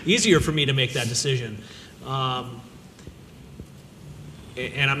easier for me to make that decision. And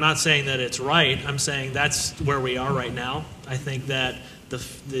I'm not saying that it's right. I'm saying that's where we are right now. I think that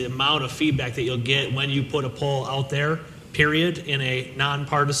the amount of feedback that you'll get when you put a poll out there, period, in a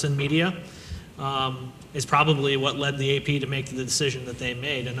nonpartisan media, is probably what led the AP to make the decision that they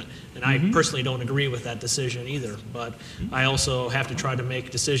made. And I personally don't agree with that decision either. But I also have to try to make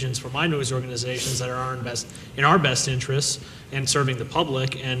decisions for my news organizations that are in our best interests and serving the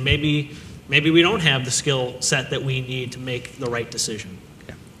public. And maybe we don't have the skill set that we need to make the right decision.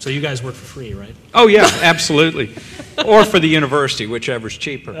 So you guys work for free, right? Oh, yeah, absolutely. Or for the university, whichever's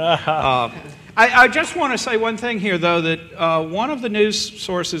cheaper. I just want to say one thing here, though, that one of the news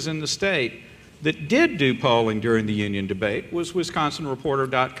sources in the state that did do polling during the union debate was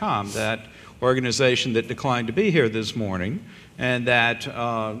WisconsinReporter.com, that organization that declined to be here this morning, and that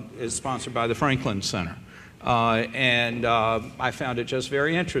is sponsored by the Franklin Center. I found it just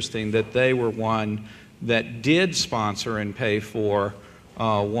very interesting that they were one that did sponsor and pay for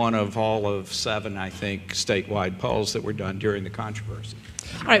one of all of 7, I think, statewide polls that were done during the controversy.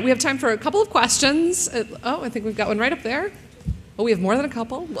 All right, we have time for a couple of questions. I think we've got one right up there. Oh, we have more than a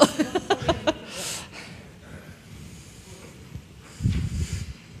couple.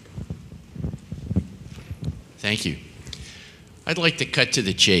 Thank you. I'd like to cut to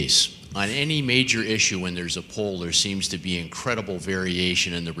the chase. On any major issue when there's a poll, there seems to be incredible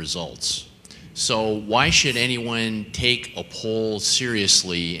variation in the results. So why should anyone take a poll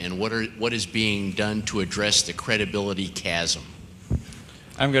seriously, and what is being done to address the credibility chasm?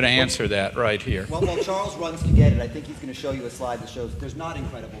 I'm going to answer that right here. Well, while Charles runs to get it, I think he's going to show you a slide that shows there's not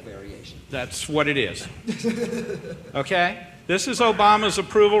incredible variation. That's what it is. Okay? This is Obama's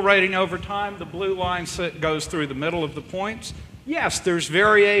approval rating over time. The blue line goes through the middle of the points. Yes, there's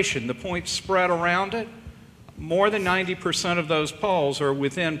variation. The points spread around it. More than 90% of those polls are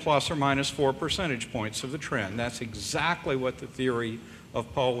within plus or minus 4 percentage points of the trend. That's exactly what the theory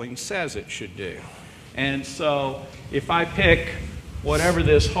of polling says it should do. And so if I pick whatever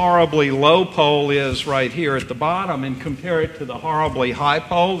this horribly low poll is right here at the bottom and compare it to the horribly high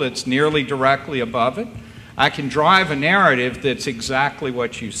poll that's nearly directly above it, I can drive a narrative that's exactly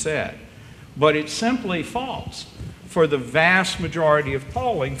what you said. But it's simply false for the vast majority of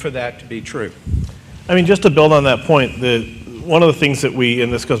polling for that to be true. I mean, just to build on that point, one of the things that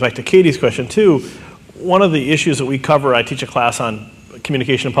and this goes back to Katy's question too, one of the issues that we cover, I teach a class on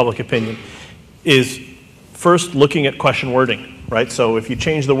communication and public opinion, is first looking at question wording, right? So if you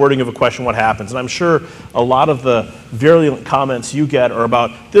change the wording of a question, what happens? And I'm sure a lot of the virulent comments you get are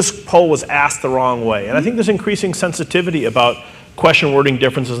about, this poll was asked the wrong way. And I think there's increasing sensitivity about question wording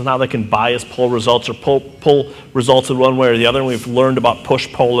differences and how they can bias poll results or pull results in one way or the other. And we've learned about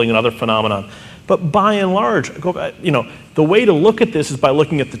push polling and other phenomenon. But by and large, the way to look at this is by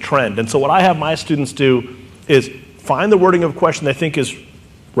looking at the trend. And so what I have my students do is find the wording of a question they think is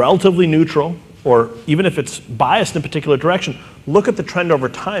relatively neutral, or even if it's biased in a particular direction, look at the trend over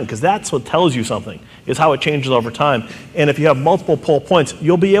time, because that's what tells you something, is how it changes over time. And if you have multiple poll points,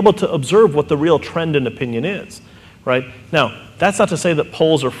 you'll be able to observe what the real trend in opinion is, right? Now, that's not to say that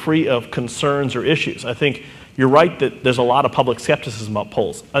polls are free of concerns or issues. I think you're right that there's a lot of public skepticism about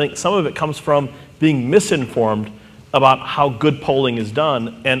polls. I think some of it comes from being misinformed about how good polling is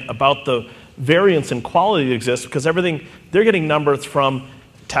done and about the variance in quality that exists, because they're getting numbers from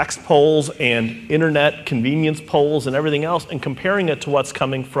text polls and internet convenience polls and everything else, and comparing it to what's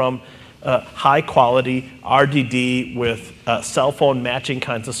coming from high quality RDD with cell phone matching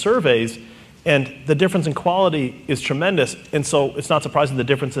kinds of surveys. And the difference in quality is tremendous, and so it's not surprising the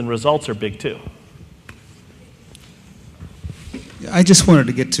difference in results are big too. I just wanted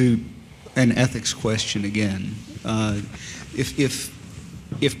to get to an ethics question again.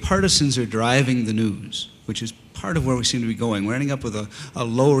 If partisans are driving the news, which is part of where we seem to be going, we're ending up with a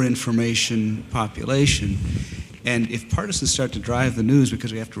lower information population. And if partisans start to drive the news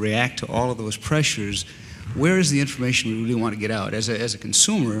because we have to react to all of those pressures, where is the information we really want to get out? As a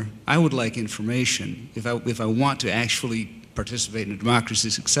consumer, I would like information. If I want to actually participate in a democracy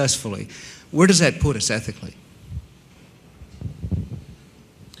successfully, where does that put us ethically?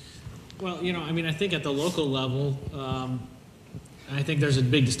 Well, you know, I mean, I think at the local level, I think there's a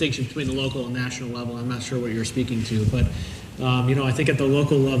big distinction between the local and national level. I'm not sure what you're speaking to, but you know, I think at the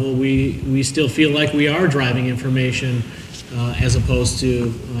local level, we still feel like we are driving information as opposed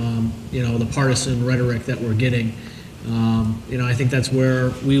to you know, the partisan rhetoric that we're getting. You know, I think that's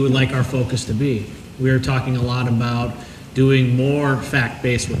where we would like our focus to be. We're talking a lot about doing more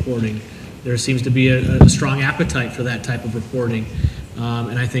fact-based reporting. There seems to be a strong appetite for that type of reporting,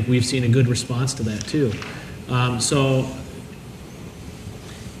 and I think we've seen a good response to that too. So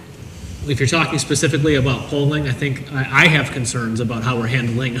if you're talking specifically about polling, I think I have concerns about how we're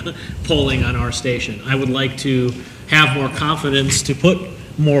handling polling on our station. I would like to have more confidence to put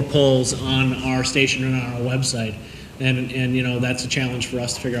more polls on our station and on our website, and you know, that's a challenge for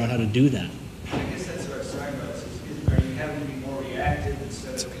us to figure out how to do that. I guess that's what I was talking about. Are you having to be more reactive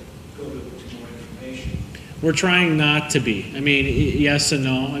instead of go to more information? We're trying not to be. I mean, yes and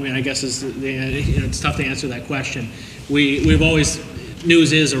no. I mean, I guess you know, it's tough to answer that question. We've always,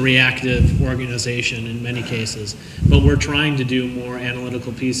 news is a reactive organization in many cases, but we're trying to do more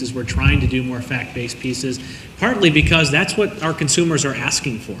analytical pieces. We're trying to do more fact-based pieces, partly because that's what our consumers are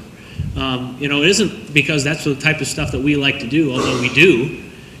asking for. You know, it isn't because that's the type of stuff that we like to do, although we do.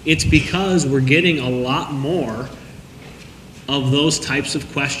 It's because we're getting a lot more of those types of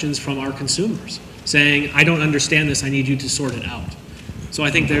questions from our consumers, saying, I don't understand this, I need you to sort it out. So I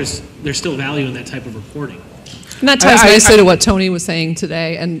think there's still value in that type of reporting. And that ties nicely to what Tony was saying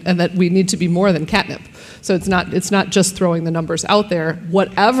today, and that we need to be more than catnip. So it's not just throwing the numbers out there.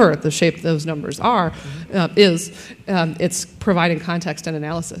 Whatever the shape those numbers are, it's providing context and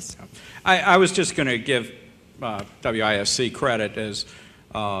analysis. I was just going to give WISC credit, as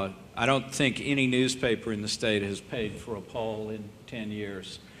I don't think any newspaper in the state has paid for a poll in 10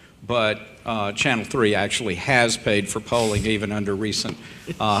 years. But Channel 3 actually has paid for polling even under recent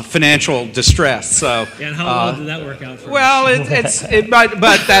financial distress. So, yeah, and how well did that work out for well, us?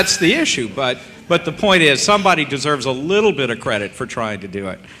 but that's the issue. But the point is, somebody deserves a little bit of credit for trying to do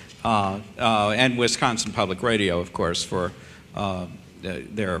it. And Wisconsin Public Radio, of course, for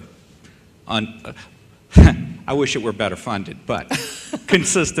their I wish it were better funded, but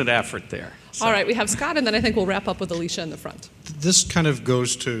consistent effort there. So. All right, we have Scott, and then I think we'll wrap up with Alicia in the front. This kind of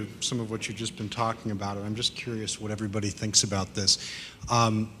goes to some of what you've just been talking about, and I'm just curious what everybody thinks about this.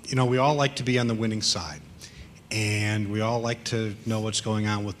 You know, we all like to be on the winning side, and we all like to know what's going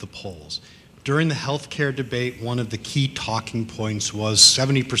on with the polls. During the healthcare debate, one of the key talking points was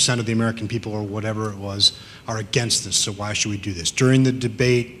 70% of the American people, or whatever it was, are against this, so why should we do this? During the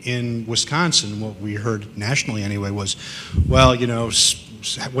debate in Wisconsin, what we heard nationally anyway was, well, you know,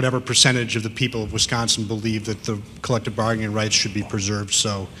 whatever percentage of the people of Wisconsin believe that the collective bargaining rights should be preserved,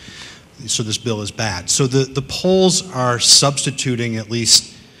 so this bill is bad. So the polls are substituting, at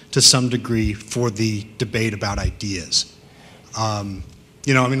least to some degree, for the debate about ideas.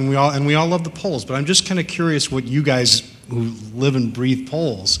 You know, I mean, we all love the polls, but I'm just kind of curious what you guys who live and breathe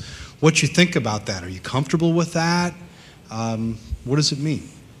polls, what you think about that. Are you comfortable with that? What does it mean?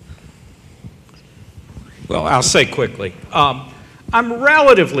 Well, I'll say quickly. I'm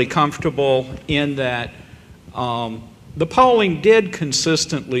relatively comfortable in that the polling did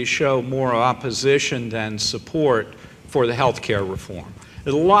consistently show more opposition than support for the health care reform.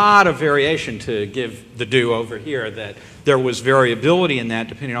 There's a lot of variation, to give the due over here, that there was variability in that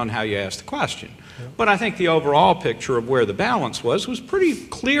depending on how you asked the question. Yeah. But I think the overall picture of where the balance was pretty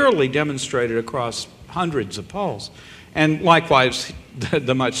clearly demonstrated across hundreds of polls. And likewise,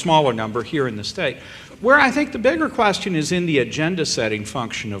 the much smaller number here in the state. Where I think the bigger question is in the agenda setting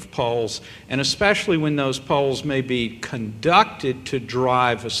function of polls, and especially when those polls may be conducted to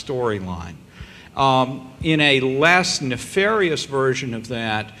drive a storyline. In a less nefarious version of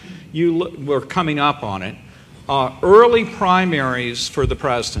that, we're coming up on it, early primaries for the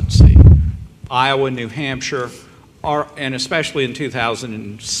presidency, Iowa, New Hampshire, and especially in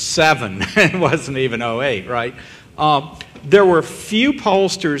 2007, it wasn't even 08, right? There were few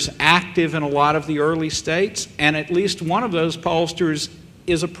pollsters active in a lot of the early states, and at least one of those pollsters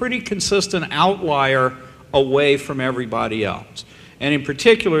is a pretty consistent outlier away from everybody else. And in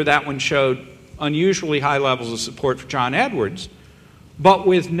particular, that one showed unusually high levels of support for John Edwards, but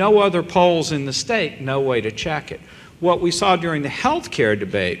with no other polls in the state, no way to check it. What we saw during the health care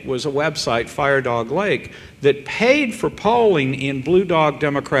debate was a website, Firedog Lake, that paid for polling in blue dog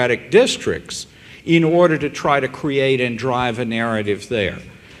Democratic districts in order to try to create and drive a narrative there.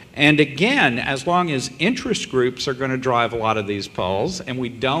 And again, as long as interest groups are going to drive a lot of these polls, and we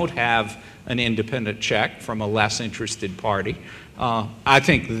don't have an independent check from a less interested party, I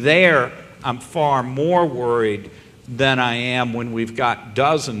think there I'm far more worried than I am when we've got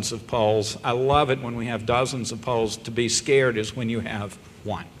dozens of polls. I love it when we have dozens of polls. To be scared is when you have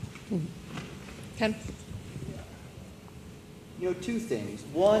one. Ken? You know, two things.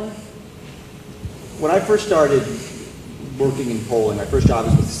 One, when I first started working in polling, my first job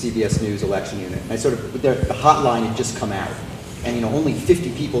was with the CBS News election unit. And I sort of, the hotline had just come out. And, you know, only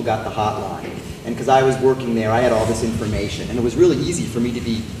 50 people got the hotline. And because I was working there, I had all this information. And it was really easy for me to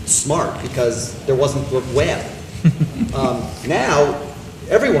be smart because there wasn't the web. Now,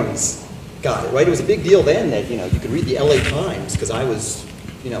 everyone's got it, right? It was a big deal then that, you know, you could read the LA Times because I was,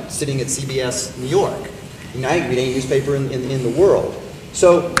 you know, sitting at CBS New York. And I read any newspaper in the world.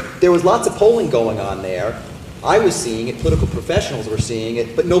 So there was lots of polling going on there. I was seeing it, political professionals were seeing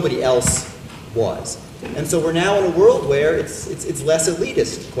it, but nobody else was. And so we're now in a world where it's less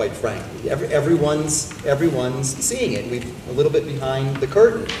elitist, quite frankly. Everyone's seeing it. We're a little bit behind the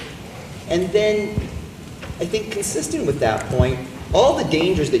curtain. And then, I think consistent with that point, all the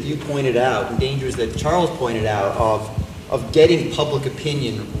dangers that you pointed out, and dangers that Charles pointed out of getting public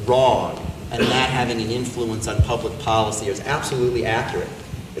opinion wrong and that having an influence on public policy is absolutely accurate.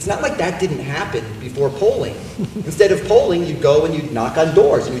 It's not like that didn't happen before polling. Instead of polling, you'd go and you'd knock on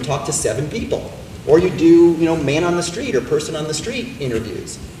doors and you'd talk to 7 people. Or you'd do, you know, man on the street or person on the street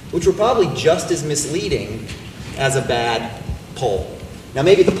interviews, which were probably just as misleading as a bad poll. Now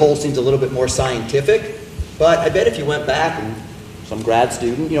maybe the poll seems a little bit more scientific, but I bet if you went back and some grad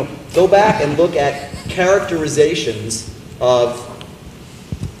student, you know, go back and look at characterizations of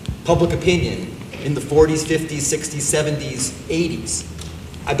public opinion in the 40s, 50s, 60s, 70s, 80s.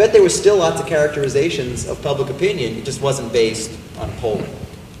 I bet there were still lots of characterizations of public opinion. It just wasn't based on polling.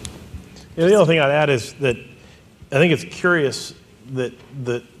 You know, the other thing I'd add is that I think it's curious that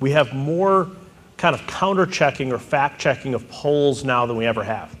we have more kind of counter-checking or fact-checking of polls now than we ever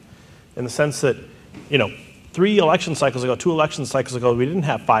have. In the sense that, you know, 2 election cycles ago, we didn't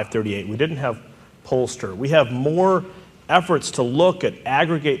have 538. We didn't have Pollster. We have more efforts to look at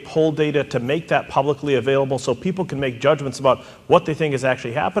aggregate poll data to make that publicly available so people can make judgments about what they think is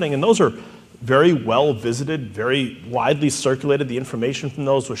actually happening. And those are very well visited, very widely circulated. The information from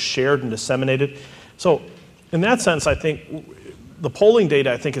those was shared and disseminated. So in that sense, I think the polling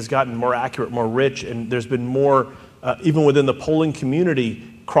data, I think, has gotten more accurate, more rich, and there's been more, even within the polling community,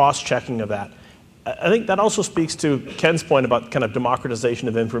 cross-checking of that. I think that also speaks to Ken's point about kind of democratization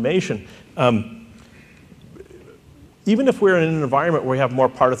of information. Even if we're in an environment where we have more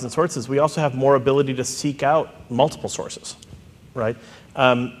partisan sources, we also have more ability to seek out multiple sources, right?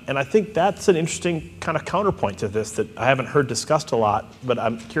 And I think that's an interesting kind of counterpoint to this that I haven't heard discussed a lot, but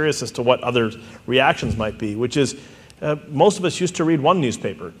I'm curious as to what other reactions might be, which is most of us used to read one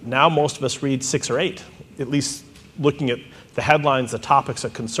newspaper. Now most of us read 6 or 8, at least looking at the headlines, the topics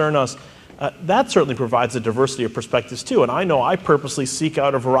that concern us. That certainly provides a diversity of perspectives too. And I know I purposely seek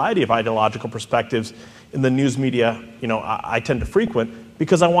out a variety of ideological perspectives in the news media, you know, I tend to frequent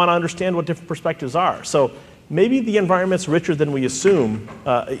because I want to understand what different perspectives are. So maybe the environment's richer than we assume,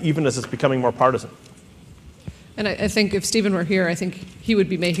 even as it's becoming more partisan. And I think if Stephen were here, I think he would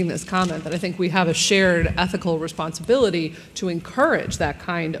be making this comment that I think we have a shared ethical responsibility to encourage that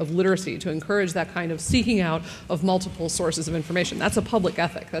kind of literacy, to encourage that kind of seeking out of multiple sources of information. That's a public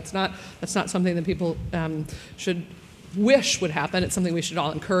ethic. That's not something that people should wish would happen. It's something we should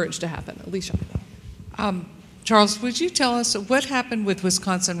all encourage to happen. Alicia. Charles, would you tell us what happened with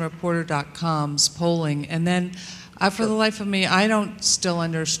WisconsinReporter.com's polling? And then, for the life of me, I don't still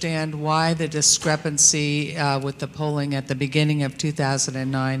understand why the discrepancy with the polling at the beginning of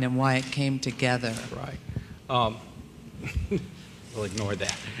 2009 and why it came together. Right. We'll ignore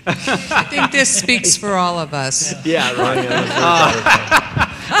that. I think this speaks for all of us. Yeah, right.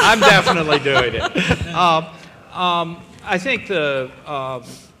 I'm definitely doing it. I think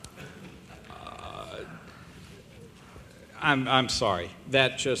I'm sorry.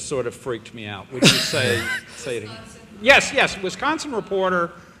 That just sort of freaked me out. Would you say it again? Yes. Wisconsin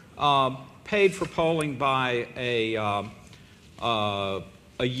Reporter paid for polling by a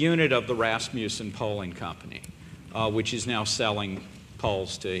unit of the Rasmussen Polling Company, which is now selling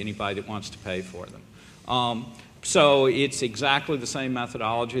polls to anybody that wants to pay for them. So it's exactly the same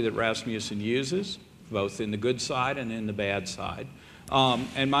methodology that Rasmussen uses, both in the good side and in the bad side.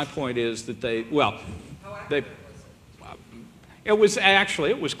 And my point is that it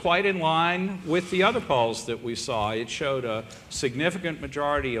was quite in line with the other polls that we saw. It showed a significant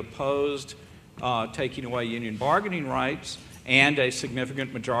majority opposed taking away union bargaining rights, and a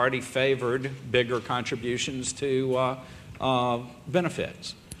significant majority favored bigger contributions to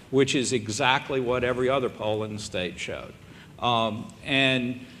benefits, which is exactly what every other poll in the state showed.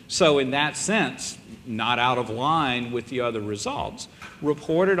 And So in that sense, not out of line with the other results,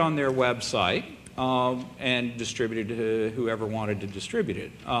 reported on their website and distributed to whoever wanted to distribute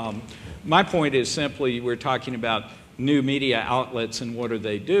it. My point is simply we're talking about new media outlets and what are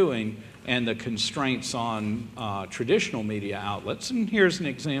they doing and the constraints on traditional media outlets. And here's an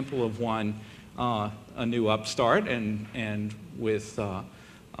example of one, a new upstart and with a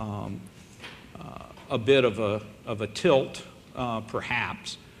bit of a tilt,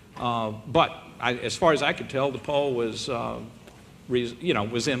 perhaps. But as far as I could tell, the poll was,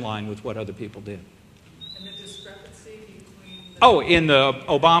 was in line with what other people did. And the discrepancy between in the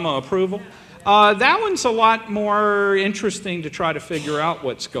Obama approval? That one's a lot more interesting to try to figure out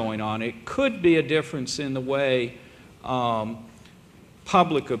what's going on. It could be a difference in the way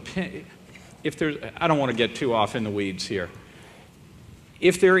public opinion, I don't want to get too off in the weeds here.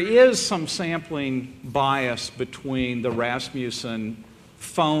 If there is some sampling bias between the Rasmussen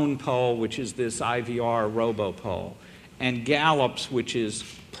phone poll, which is this IVR robo poll, and Gallup's, which is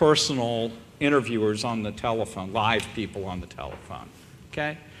personal interviewers on the telephone, live people on the telephone,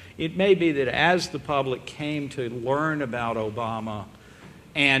 okay? It may be that as the public came to learn about Obama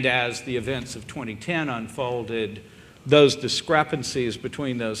and as the events of 2010 unfolded, those discrepancies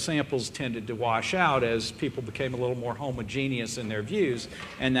between those samples tended to wash out as people became a little more homogeneous in their views,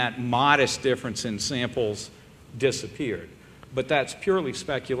 and that modest difference in samples disappeared. But that's purely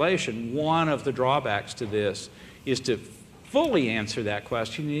speculation. One of the drawbacks to this is to fully answer that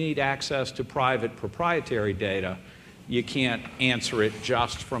question, you need access to private proprietary data. You can't answer it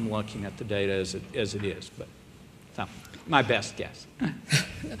just from looking at the data as it is. But so, my best guess.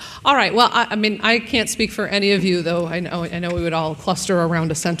 All right. Well, I mean, I can't speak for any of you, though. I know we would all cluster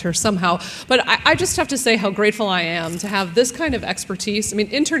around a center somehow. But I just have to say how grateful I am to have this kind of expertise. I mean,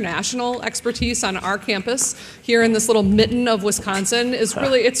 international expertise on our campus here in this little mitten of Wisconsin is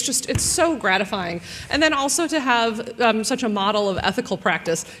really, it's so gratifying. And then also to have such a model of ethical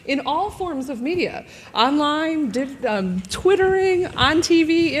practice in all forms of media, online, Twittering, on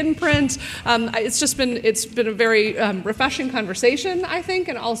TV, in print. It's been a very refreshing conversation, I think,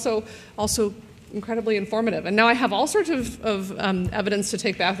 and also incredibly informative. And now I have all sorts of evidence to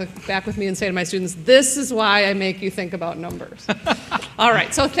take back with me and say to my students, this is why I make you think about numbers. All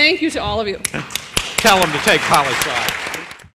right, so thank you to all of you. Tell them to take college life.